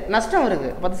எவ்வளவு நஷ்டம் வருது?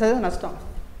 10% நஷ்டம்.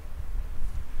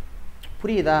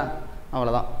 புரியுதா?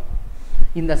 அவ்வளோதான்.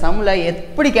 இந்த சம்மில்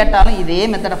எப்படி கேட்டாலும் இதே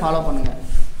மெத்தடை ஃபாலோ பண்ணுங்கள்.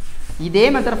 இதே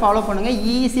மெத்தடை ஃபாலோ பண்ணுங்கள்,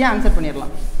 ஈஸியாக ஆன்சர்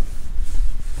பண்ணிடலாம்.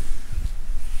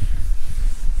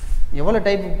 எவ்வளோ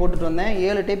டைப் போட்டுட்டு வந்தேன்?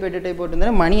 7 டைப் 8 டைப் போட்டு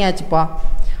வந்தேன். மணி ஆச்சுப்பா.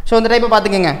 ஸோ இந்த டைப்பை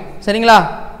பார்த்துக்கோங்க, சரிங்களா?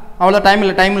 அவ்வளோ டைம்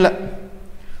இல்லை.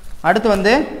 அடுத்து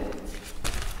வந்து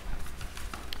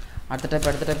அடுத்த டைப்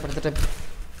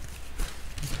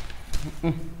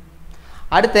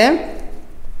அடுத்து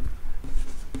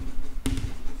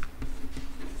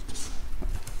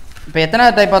இப்போ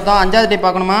எத்தனாவது டைப் பார்த்தோம்? 5வது டைப்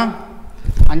பார்க்கணுமா?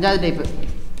 5வது டைப்பு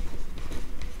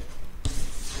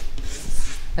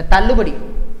தள்ளுபடி.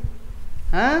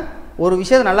 ஒரு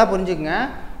விஷயத்தை நல்லா புரிஞ்சுக்குங்க.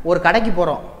 ஒரு கடைக்கு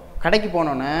போகிறோம். கடைக்கு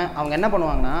போனோன்னே அவங்க என்ன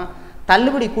பண்ணுவாங்கன்னா,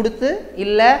 தள்ளுபடி கொடுத்து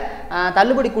இல்லை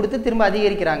தள்ளுபடி கொடுத்து திரும்ப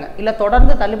அதிகரிக்கிறாங்க, இல்லை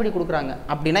தொடர்ந்து தள்ளுபடி கொடுக்குறாங்க.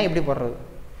 அப்படின்னா எப்படி போடுறது?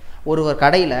 ஒரு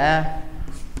கடையில்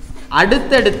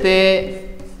அடுத்தடுத்து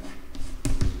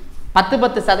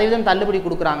 10% தள்ளுபடி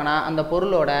கொடுக்குறாங்கன்னா அந்த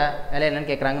பொருளோட விலை என்னன்னு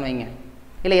கேட்குறாங்கன்னு வைங்க.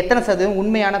 இல்லை எத்தனை சதவீதம்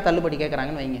உண்மையான தள்ளுபடி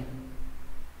கேட்குறாங்கன்னு வைங்க.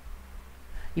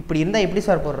 இப்படி இருந்தால் எப்படி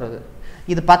சார் போடுறது?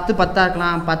 இது 10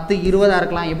 இருக்கலாம், 10 20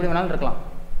 இருக்கலாம், எப்படி வேணாலும் இருக்கலாம்.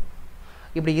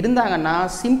 இப்படி இருந்தாங்கன்னா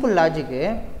சிம்பிள் லாஜிக்கு,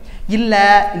 இல்லை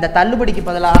இந்த தள்ளுபடிக்கு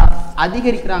பதிலாக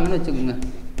அதிகரிக்கிறாங்கன்னு வச்சுக்கோங்க.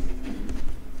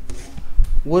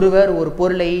 ஒருவர் ஒரு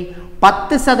பொருளை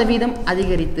 10%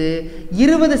 அதிகரித்து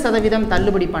 20%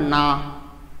 தள்ளுபடி பண்ணா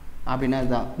அப்படின்னா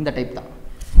இதுதான், இந்த டைப் தான்.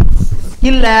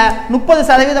 இல்லை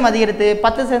 30% அதிகரித்து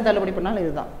 10% தள்ளுபடி பண்ணாலும்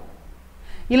இதுதான்.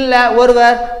 இல்லை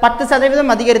ஒருவர் 10%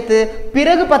 அதிகரித்து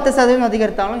பிறகு 10%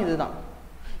 அதிகரித்தாலும் இதுதான்.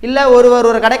 இல்லை ஒருவர்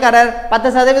ஒரு கடைக்காரர்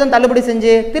 10% தள்ளுபடி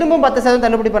செஞ்சு திரும்பவும் 10%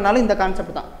 தள்ளுபடி பண்ணாலும் இந்த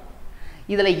கான்செப்ட் தான்.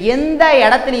 இதில் எந்த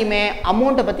இடத்துலையுமே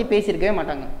அமௌண்ட்டை பற்றி பேசியிருக்கவே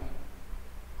மாட்டாங்க.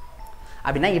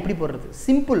 அப்படின்னா எப்படி போடுறது?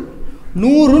 சிம்பிள்,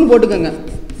 100ன்னு போட்டுக்கோங்க.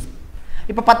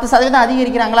 இப்போ 10%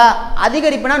 அதிகரிக்கிறாங்களா?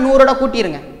 அதிகரிப்புனா 100ஓட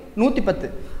கூட்டிடுங்க, 110.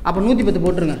 அப்போ 110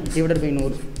 போட்டுருங்க, டிவைடட் பை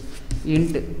 100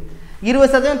 இன்ட்டு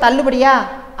 20% தள்ளுபடியா?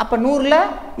 அப்போ 100ல்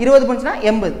 20 போச்சுன்னா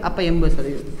 80, அப்போ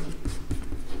 80%.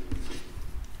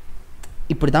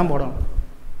 இப்படி தான் போடணும்.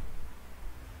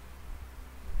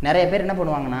 நிறைய பேர் என்ன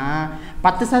பண்ணுவாங்கன்னா,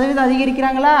 10%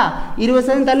 அதிகரிக்கிறாங்களா,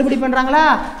 20% தள்ளுபடி பண்ணுறாங்களா,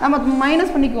 நம்ம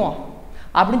மைனஸ் பண்ணிக்குவோம்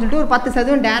அப்படின்னு சொல்லிட்டு ஒரு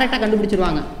 10% டைரெக்டாக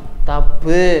கண்டுபிடிச்சிருவாங்க.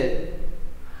 தப்பு.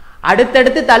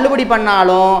 அடுத்தடுத்து தள்ளுபடி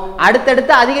பண்ணாலும்,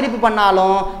 அடுத்தடுத்து அதிகரிப்பு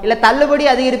பண்ணாலும், இல்லை தள்ளுபடி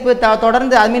அதிகரிப்பு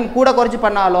தொடர்ந்து கூட குறைச்சி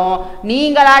பண்ணாலும்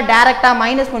நீங்களா டைரெக்டாக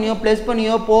மைனஸ் பண்ணியோ ப்ளஸ்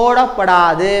பண்ணியோ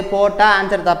போடப்படாது. போட்டால்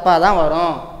ஆன்சர் தப்பாக தான்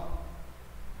வரும்.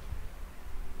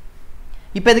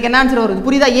 இப்போ இதுக்கு என்ன ஆன்சர் வருது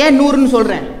புரியுதா? ஏன் 100ன்னு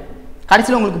சொல்கிறேன்,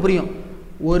 கடைசியில் உங்களுக்கு புரியும்.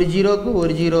 ஒரு ஜீரோக்கு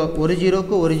ஒரு ஜீரோ, ஒரு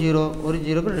ஜீரோக்கு ஒரு ஜீரோ, ஒரு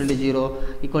ஜீரோக்கு 2 ஜீரோ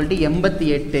ஈக்குவல் டு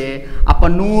 88. அப்போ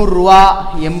 100 ரூபா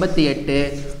 88,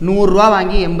 100 ரூபா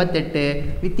வாங்கி 88,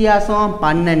 வித்தியாசம்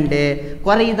 12.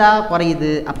 குறையுதா?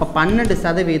 குறையுது. அப்போ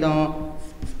 12%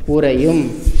 குறையும்.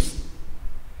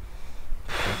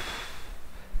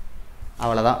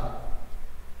 அவ்வளோதான்.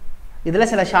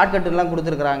 இதில் சில ஷார்ட்கட்டுலாம்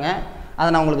கொடுத்துருக்குறாங்க, அதை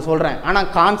நான் உங்களுக்கு சொல்கிறேன். ஆனால்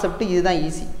கான்செப்ட் இதுதான்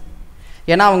ஈஸி.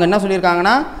 ஏன்னா அவங்க என்ன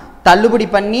சொல்லியிருக்காங்கன்னா, தள்ளுபடி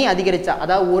பண்ணி அதிகரித்தா,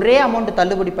 அதாவது ஒரே அமௌண்ட்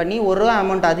தள்ளுபடி பண்ணி ஒரே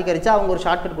அமௌண்ட் அதிகரித்தா அவங்க ஒரு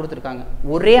ஷார்ட்கட் கொடுத்துருக்காங்க.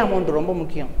 ஒரே அமௌண்ட் ரொம்ப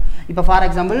முக்கியம். இப்போ ஃபார்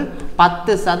எக்ஸாம்பிள்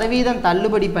 10%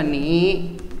 தள்ளுபடி பண்ணி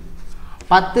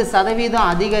 10%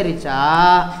 அதிகரித்தா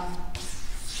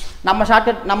நம்ம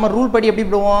ஷார்ட்கட், நம்ம ரூல் படி எப்படி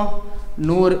போடுவோம்?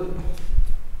 100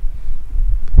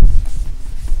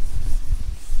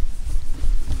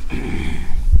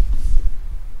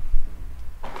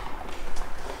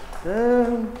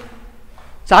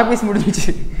 ஸ்டாக் பீஸ்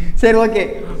முடிஞ்சிச்சு. சரி, ஓகே.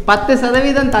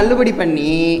 10% தள்ளுபடி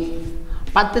பண்ணி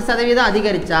 10%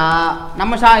 அதிகரித்தா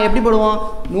நம்ம எப்படி போடுவோம்?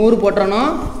 100 போட்டுறணும்.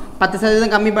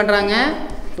 10% கம்மி பண்ணுறாங்க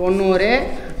 90,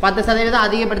 10%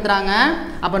 அதிகப்படுத்துகிறாங்க.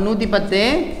 அப்போ 110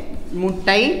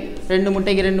 முட்டை, 2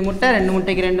 முட்டைக்கு 2 முட்டை, 2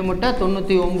 முட்டைக்கு 2 முட்டை,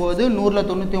 99. 100ல்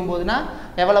 99னா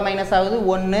எவ்வளோ மைனஸ் ஆகுது?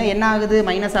 1. என்ன ஆகுது?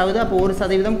 மைனஸ் ஆகுது. அப்போ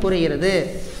 1% குறைகிறது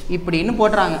இப்படின்னு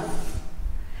போட்டுறாங்க.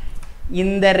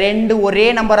 இந்த 2 ஒரே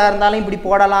நம்பராக இருந்தாலும் இப்படி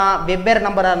போடலாம், வெவ்வேறு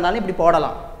நம்பராக இருந்தாலும் இப்படி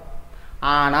போடலாம்.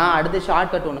 ஆனால் அடுத்து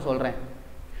ஷார்ட்கட் ஒன்று சொல்கிறேன்,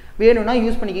 வேணும்னா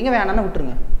யூஸ் பண்ணிக்கிங்க, வேணான்னு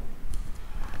விட்டுருங்க.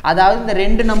 அதாவது இந்த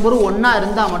 2 நம்பரும் ஒன்றா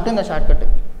இருந்தால் மட்டும் இந்த ஷார்ட்கட்டு,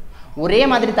 ஒரே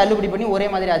மாதிரி தள்ளுபடி பண்ணி ஒரே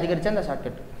மாதிரி அதிகரித்தா இந்த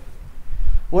ஷார்ட்கட்டு.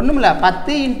 ஒன்றும் இல்லை,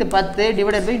 10 × 10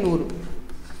 டிவைடட் பை 100,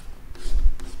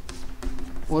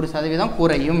 1%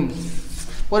 குறையும்.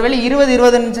 ஒருவேளை 20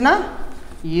 20 இருந்துச்சுன்னா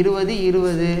 20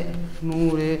 20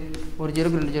 100, ஒரு 0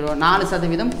 2 0,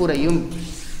 4% குறையும்.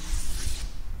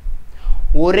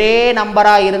 ஒரே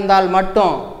நம்பராக இருந்தால்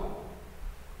மட்டும்.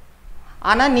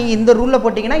 ஆனால் நீங்கள் இந்த ரூலில்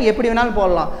போட்டிங்கன்னா எப்படி வேணாலும்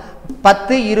போடலாம்.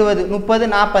 10 20 30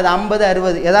 40 50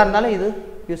 60 எதாக இருந்தாலும் இது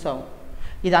யூஸ் ஆகும்.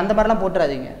 இது அந்த மாதிரிலாம்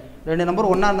போட்டுறாதீங்க. 2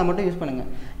 நம்பர் ஒன்றா இருந்தால் மட்டும் யூஸ் பண்ணுங்கள்.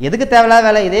 எதுக்கு தேவையில்லாத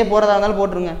வேலை, இதே போகிறதா இருந்தாலும்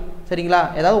போட்டுருங்க. சரிங்களா?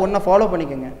 ஏதாவது ஒன்றை ஃபாலோ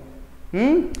பண்ணிக்கோங்க.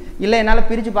 இல்லை என்னால்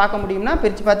பிரித்து பார்க்க முடியும்னா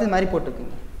பிரித்து பார்த்து இது மாதிரி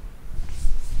போட்டுக்குங்க.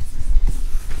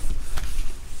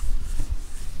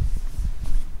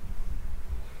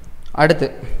 அடுத்து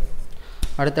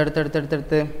அடுத்து அடுத்து அடுத்து அடுத்து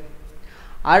அடுத்து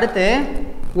அடுத்து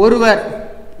ஒருவர்.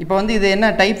 இப்போ வந்து இது என்ன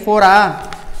type 4ஆ,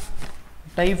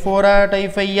 type 4ஆ,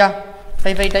 type 5ஆ,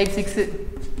 type 5, type 6,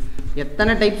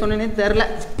 எத்தனை டைப் சொன்னேன்னே தெரில.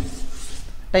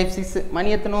 டைப் 6 மணி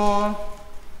எத்தனும்?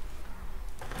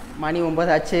 மணி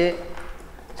 9 ஆச்சு.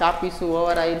 சாப்பீஸு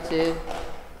ஓவர் ஆயிடுச்சு.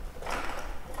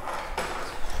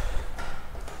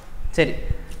 சரி,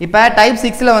 இப்போ டைப்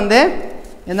 6ல் வந்து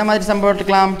எந்த மாதிரி சம்பவம்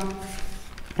போட்டுக்கலாம்?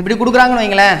 இப்படி கொடுக்குறாங்கன்னு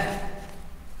வைங்களேன்.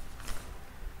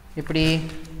 இப்படி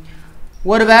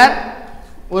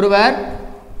ஒருவர்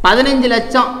 15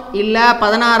 லட்சம் இல்லை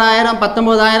 16,000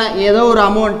 19,000 ஏதோ ஒரு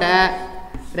அமௌண்ட்டை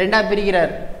 2ஆக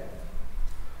பிரிக்கிறார்.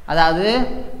 அதாவது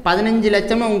 15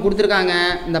 லட்சம்னு அவங்க கொடுத்துருக்காங்க.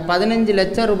 இந்த 15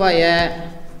 லட்சம் ரூபாயை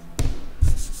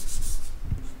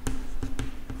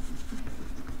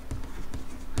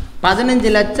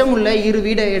 15 லட்சம் உள்ள 2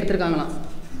 வீடை எடுத்துருக்காங்களாம்.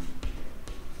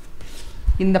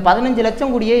 இந்த 15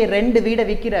 லட்சம் கூடிய 2 வீடை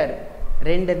விற்கிறார்.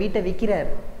 2 வீட்டை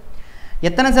விற்கிறார்.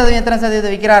 எத்தனை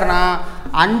சதவீதம் விற்கிறாருன்னா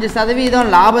 5%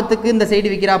 லாபத்துக்கு இந்த சைடு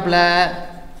விற்கிறாப்புல.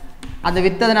 அந்த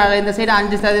விற்றதுனால இந்த சைடு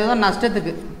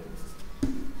 5%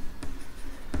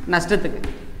 நஷ்டத்துக்கு.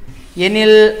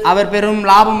 எனில் அவர் பெரும்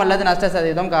லாபம் அல்லது நஷ்ட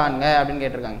சதவீதம் காண்க அப்படின்னு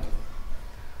கேட்டிருக்காங்க.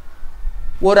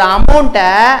 ஒரு அமௌண்ட்டை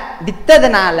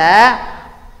விற்றதுனால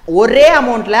ஒரே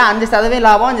அமௌண்ட்டில் 5%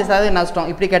 லாபம் 5%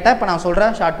 நஷ்டம் இப்படி கேட்டால் இப்போ நான்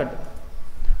சொல்கிறேன் ஷார்ட்கட்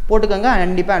போட்டுக்கோங்க,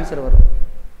 கண்டிப்பாக ஆன்சர் வரும்.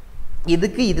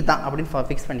 இதுக்கு இது தான் அப்படின்னு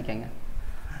ஃபிக்ஸ் பண்ணிக்கோங்க.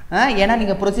 ஏன்னா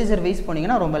நீங்கள் ப்ரொசீஜர் வைஸ்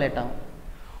போனீங்கன்னா ரொம்ப லேட் ஆகும்.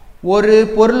 ஒரு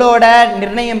பொருளோட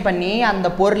நிர்ணயம் பண்ணி அந்த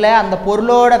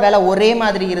பொருளோட விலை ஒரே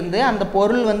மாதிரி இருந்து அந்த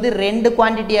பொருள் வந்து 2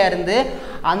 குவான்டிட்டியாக இருந்து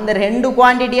அந்த 2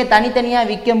 குவான்டிட்டியை தனித்தனியாக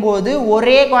விற்கும் போது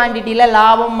ஒரே குவான்டிட்டியில்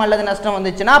லாபம் அல்லது நஷ்டம்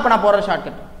வந்துச்சுன்னா அப்போ நான் போடுற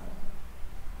shortcut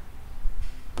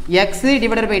x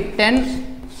divided by 10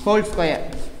 whole square.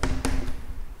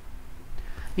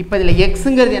 இப்போ இதில்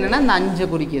எக்ஸுங்கிறது என்னென்னா இந்த 5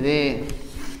 குறிக்குது.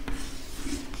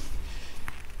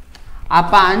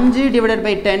 அப்போ 5 டிவைடட்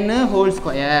பை 10 ஹோல்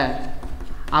ஸ்கொயர்.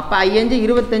 அப்போ 5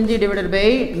 25 டிவைடட் பை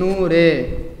 100.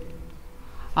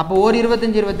 அப்போ ஒரு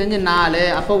 25 4.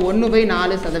 அப்போ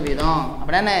 1/4%.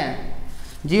 அப்படிதானே?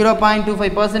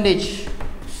 0.25%.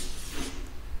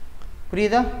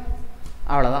 புரியுதா?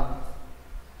 அவ்வளோதான்.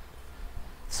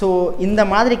 ஸோ இந்த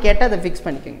மாதிரி கேட்டால் அதை ஃபிக்ஸ்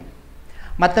பண்ணிக்கோங்க.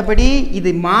 மற்றபடி இது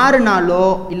மாறினாலோ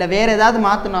இல்லை வேறு ஏதாவது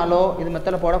மாற்றினாலோ இது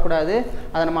மெத்தடில் போடக்கூடாது.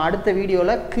 அதை நம்ம அடுத்த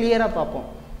வீடியோவில் கிளியராக பார்ப்போம்.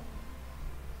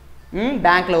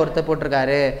 பேங்க்கில் ஒருத்தர்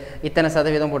போட்டிருக்காரு, இத்தனை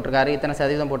சதவீதம் போட்டிருக்காரு, இத்தனை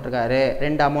சதவீதம் போட்டிருக்காரு,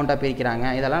 2 அமௌண்ட்டாக பிரிக்கிறாங்க.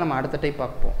 இதெல்லாம் நம்ம அடுத்த டைப்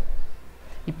பார்ப்போம்.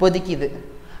 இப்போதைக்கு இது.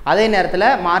 அதே நேரத்தில்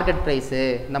மார்க்கெட் ப்ரைஸு,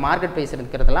 இந்த மார்க்கெட் ப்ரைஸ்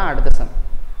இருக்கிறதெல்லாம் அடுத்த சம்.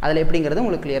 அதில் எப்படிங்கிறது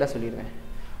உங்களுக்கு கிளியராக சொல்லிடுவேன்.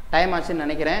 டைம் ஆச்சுன்னு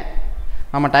நினைக்கிறேன்.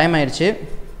 ஆமாம், டைம் ஆயிடுச்சு.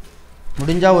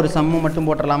 முடிஞ்சால் ஒரு சம்மு மட்டும்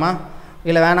போட்டுடலாமா?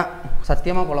 இல்லை வேணாம்,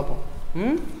 சத்தியமாக குழப்பம்.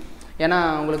 ஏன்னா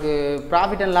உங்களுக்கு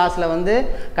ப்ராஃபிட் அண்ட் லாஸில் வந்து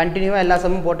கண்டினியூவாக எல்லா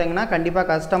சம்மும் போட்டிங்கன்னா கண்டிப்பாக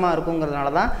கஷ்டமாக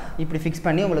இருக்குங்கிறதுனால தான் இப்படி ஃபிக்ஸ்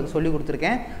பண்ணி உங்களுக்கு சொல்லி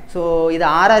கொடுத்துருக்கேன். ஸோ இது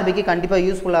ஆர்ஆர்பிக்கு கண்டிப்பாக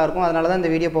யூஸ்ஃபுல்லாக இருக்கும். அதனால தான்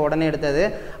இந்த வீடியோ இப்போ உடனே எடுத்தது.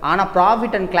 ஆனால்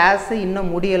ப்ராஃபிட் அண்ட் கிளாஸு இன்னும்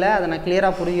முடியலை. அதை நான்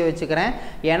கிளியராக புரிய வச்சுக்கிறேன்.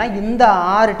 ஏன்னா இந்த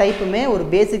 6 டைப்புமே ஒரு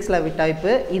பேசிக்ஸில்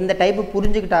டைப்பு. இந்த டைப்பு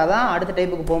புரிஞ்சுக்கிட்டா தான் அடுத்த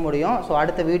டைப்புக்கு போக முடியும். ஸோ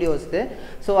அடுத்த வீடியோஸ்க்கு.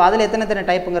 ஸோ அதில் எத்தனை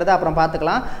டைப்புங்கிறத அப்புறம்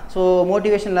பார்த்துக்கலாம். ஸோ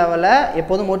மோட்டிவேஷன் லெவலில்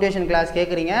எப்போதும் மோட்டிவேஷன் கிளாஸ்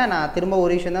கேட்குறீங்க. நான் திரும்ப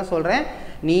ஒரு விஷயம் தான் சொல்கிறேன்.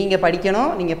 நீங்கள்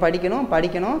படிக்கணும்.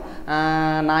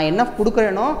 நான் என்ன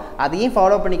கொடுக்குறேனோ அதையும்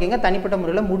ஃபாலோ பண்ணிக்கோங்க. தனிப்பட்ட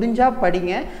முறையில் முடிஞ்சால்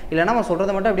படிங்க, இல்லைனா நம்ம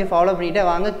சொல்கிறத மட்டும் அப்படியே ஃபாலோ பண்ணிகிட்டே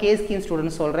வாங்க. கே ஸ்கீம்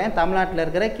ஸ்டூடெண்ட்ஸ் சொல்கிறேன், தமிழ்நாட்டில்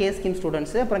இருக்கிற கே ஸ்கீம்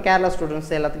ஸ்டூடெண்ட்ஸு, அப்புறம் கேரளா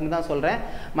ஸ்டூடெண்ட்ஸ் எல்லாத்துக்குமே தான் சொல்கிறேன்.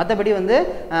 மற்றபடி வந்து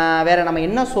வேறு நம்ம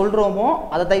என்ன சொல்கிறோமோ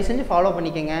அதை தயவு செஞ்சு ஃபாலோ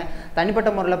பண்ணிக்கோங்க. தனிப்பட்ட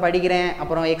முறையில் படிக்கிறேன்,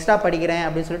 அப்புறம் எக்ஸ்ட்ரா படிக்கிறேன்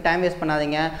அப்படின்னு சொல்லி டைம் வேஸ்ட்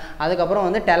பண்ணாதீங்க. அதுக்கப்புறம்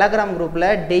வந்து டெலகிராம் குரூப்பில்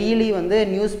டெய்லி வந்து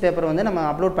நியூஸ் பேப்பர் வந்து நம்ம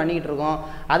அப்லோட் பண்ணிக்கிட்டு இருக்கோம்.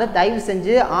 அதை தயவு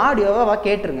செஞ்சு ஆடியோவாக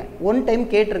கேட்டுருங்க, ஒன் டைம்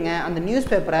கேட்டுருங்க. அந்த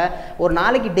நியூஸ் பேப்பரை ஒரு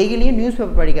நாளைக்கு டெய்லியும் நியூஸ்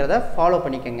பேப்பர் படிக்கிறத ஃபாலோ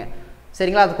பண்ணிக்கோங்க.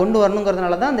 சரிங்களா? அது கொண்டு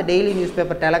வரணுங்கிறதுனால தான் அந்த டெய்லி நியூஸ்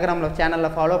பேப்பர் டெலகிராமில்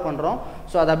சேனலில் ஃபாலோ பண்ணுறோம்.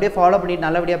 ஸோ அதை அப்படியே ஃபாலோ பண்ணிட்டு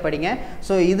நல்லபடியாக படிங்க.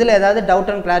 ஸோ இதில் ஏதாவது டவுட்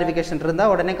அண்ட் கிளாரிஃபிகேஷன்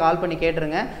இருந்தால் உடனே கால் பண்ணி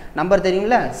கேட்டுருங்க. நம்பர்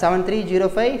தெரியுங்களா?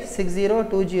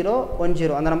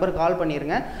 7305602010 அந்த நம்பருக்கு கால்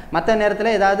பண்ணிடுங்க. மற்ற நேரத்தில்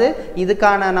ஏதாவது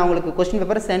இதுக்கான நான் உங்களுக்கு கொஸ்டின்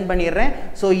பேப்பர் சென்ட் பண்ணிடுறேன்.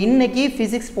 ஸோ இன்றைக்கி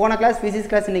ஃபிசிக்ஸ் போன கிளாஸ் ஃபிசிக்ஸ்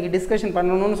கிளாஸ் இன்றைக்கி டிஸ்கஷன்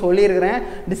பண்ணணும்னு சொல்லியிருக்கிறேன்.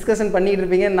 டிஸ்கஷன் பண்ணிகிட்டு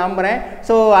இருப்பீங்கன்னு நம்புகிறேன்.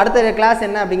 ஸோ அடுத்த கிளாஸ்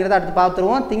என்ன அப்படிங்கிறத அடுத்து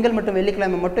பார்த்துருவோம். திங்கள் மற்றும்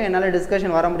வெள்ளிக்கிழமை மட்டும் என்னால்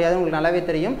டிஸ்கஷன் வர முடியாது, உங்களுக்கு நல்லாவே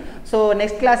தெரியும். ஸோ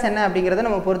நெக்ஸ்ட் கிளாஸ் என்ன அப்படிங்கிறத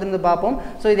நம்ம பொறுத்திருந்து பார்ப்போம்.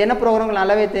 ஸோ இது என்ன ப்ரோக்ராம்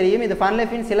நல்லாவே தெரியும். இது ஃபன்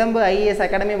லைஃபின் சிலம்பு ஐஏஎஸ்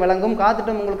அகாடமி வழங்கும்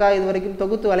காத்துட்டும் உங்களுக்காக இது வரைக்கும்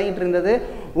தொகுத்து வழங்கிட்டு இருந்தது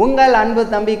உங்கள் அன்பு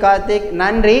தம்பி கார்த்திக்.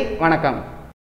 நன்றி, வணக்கம்.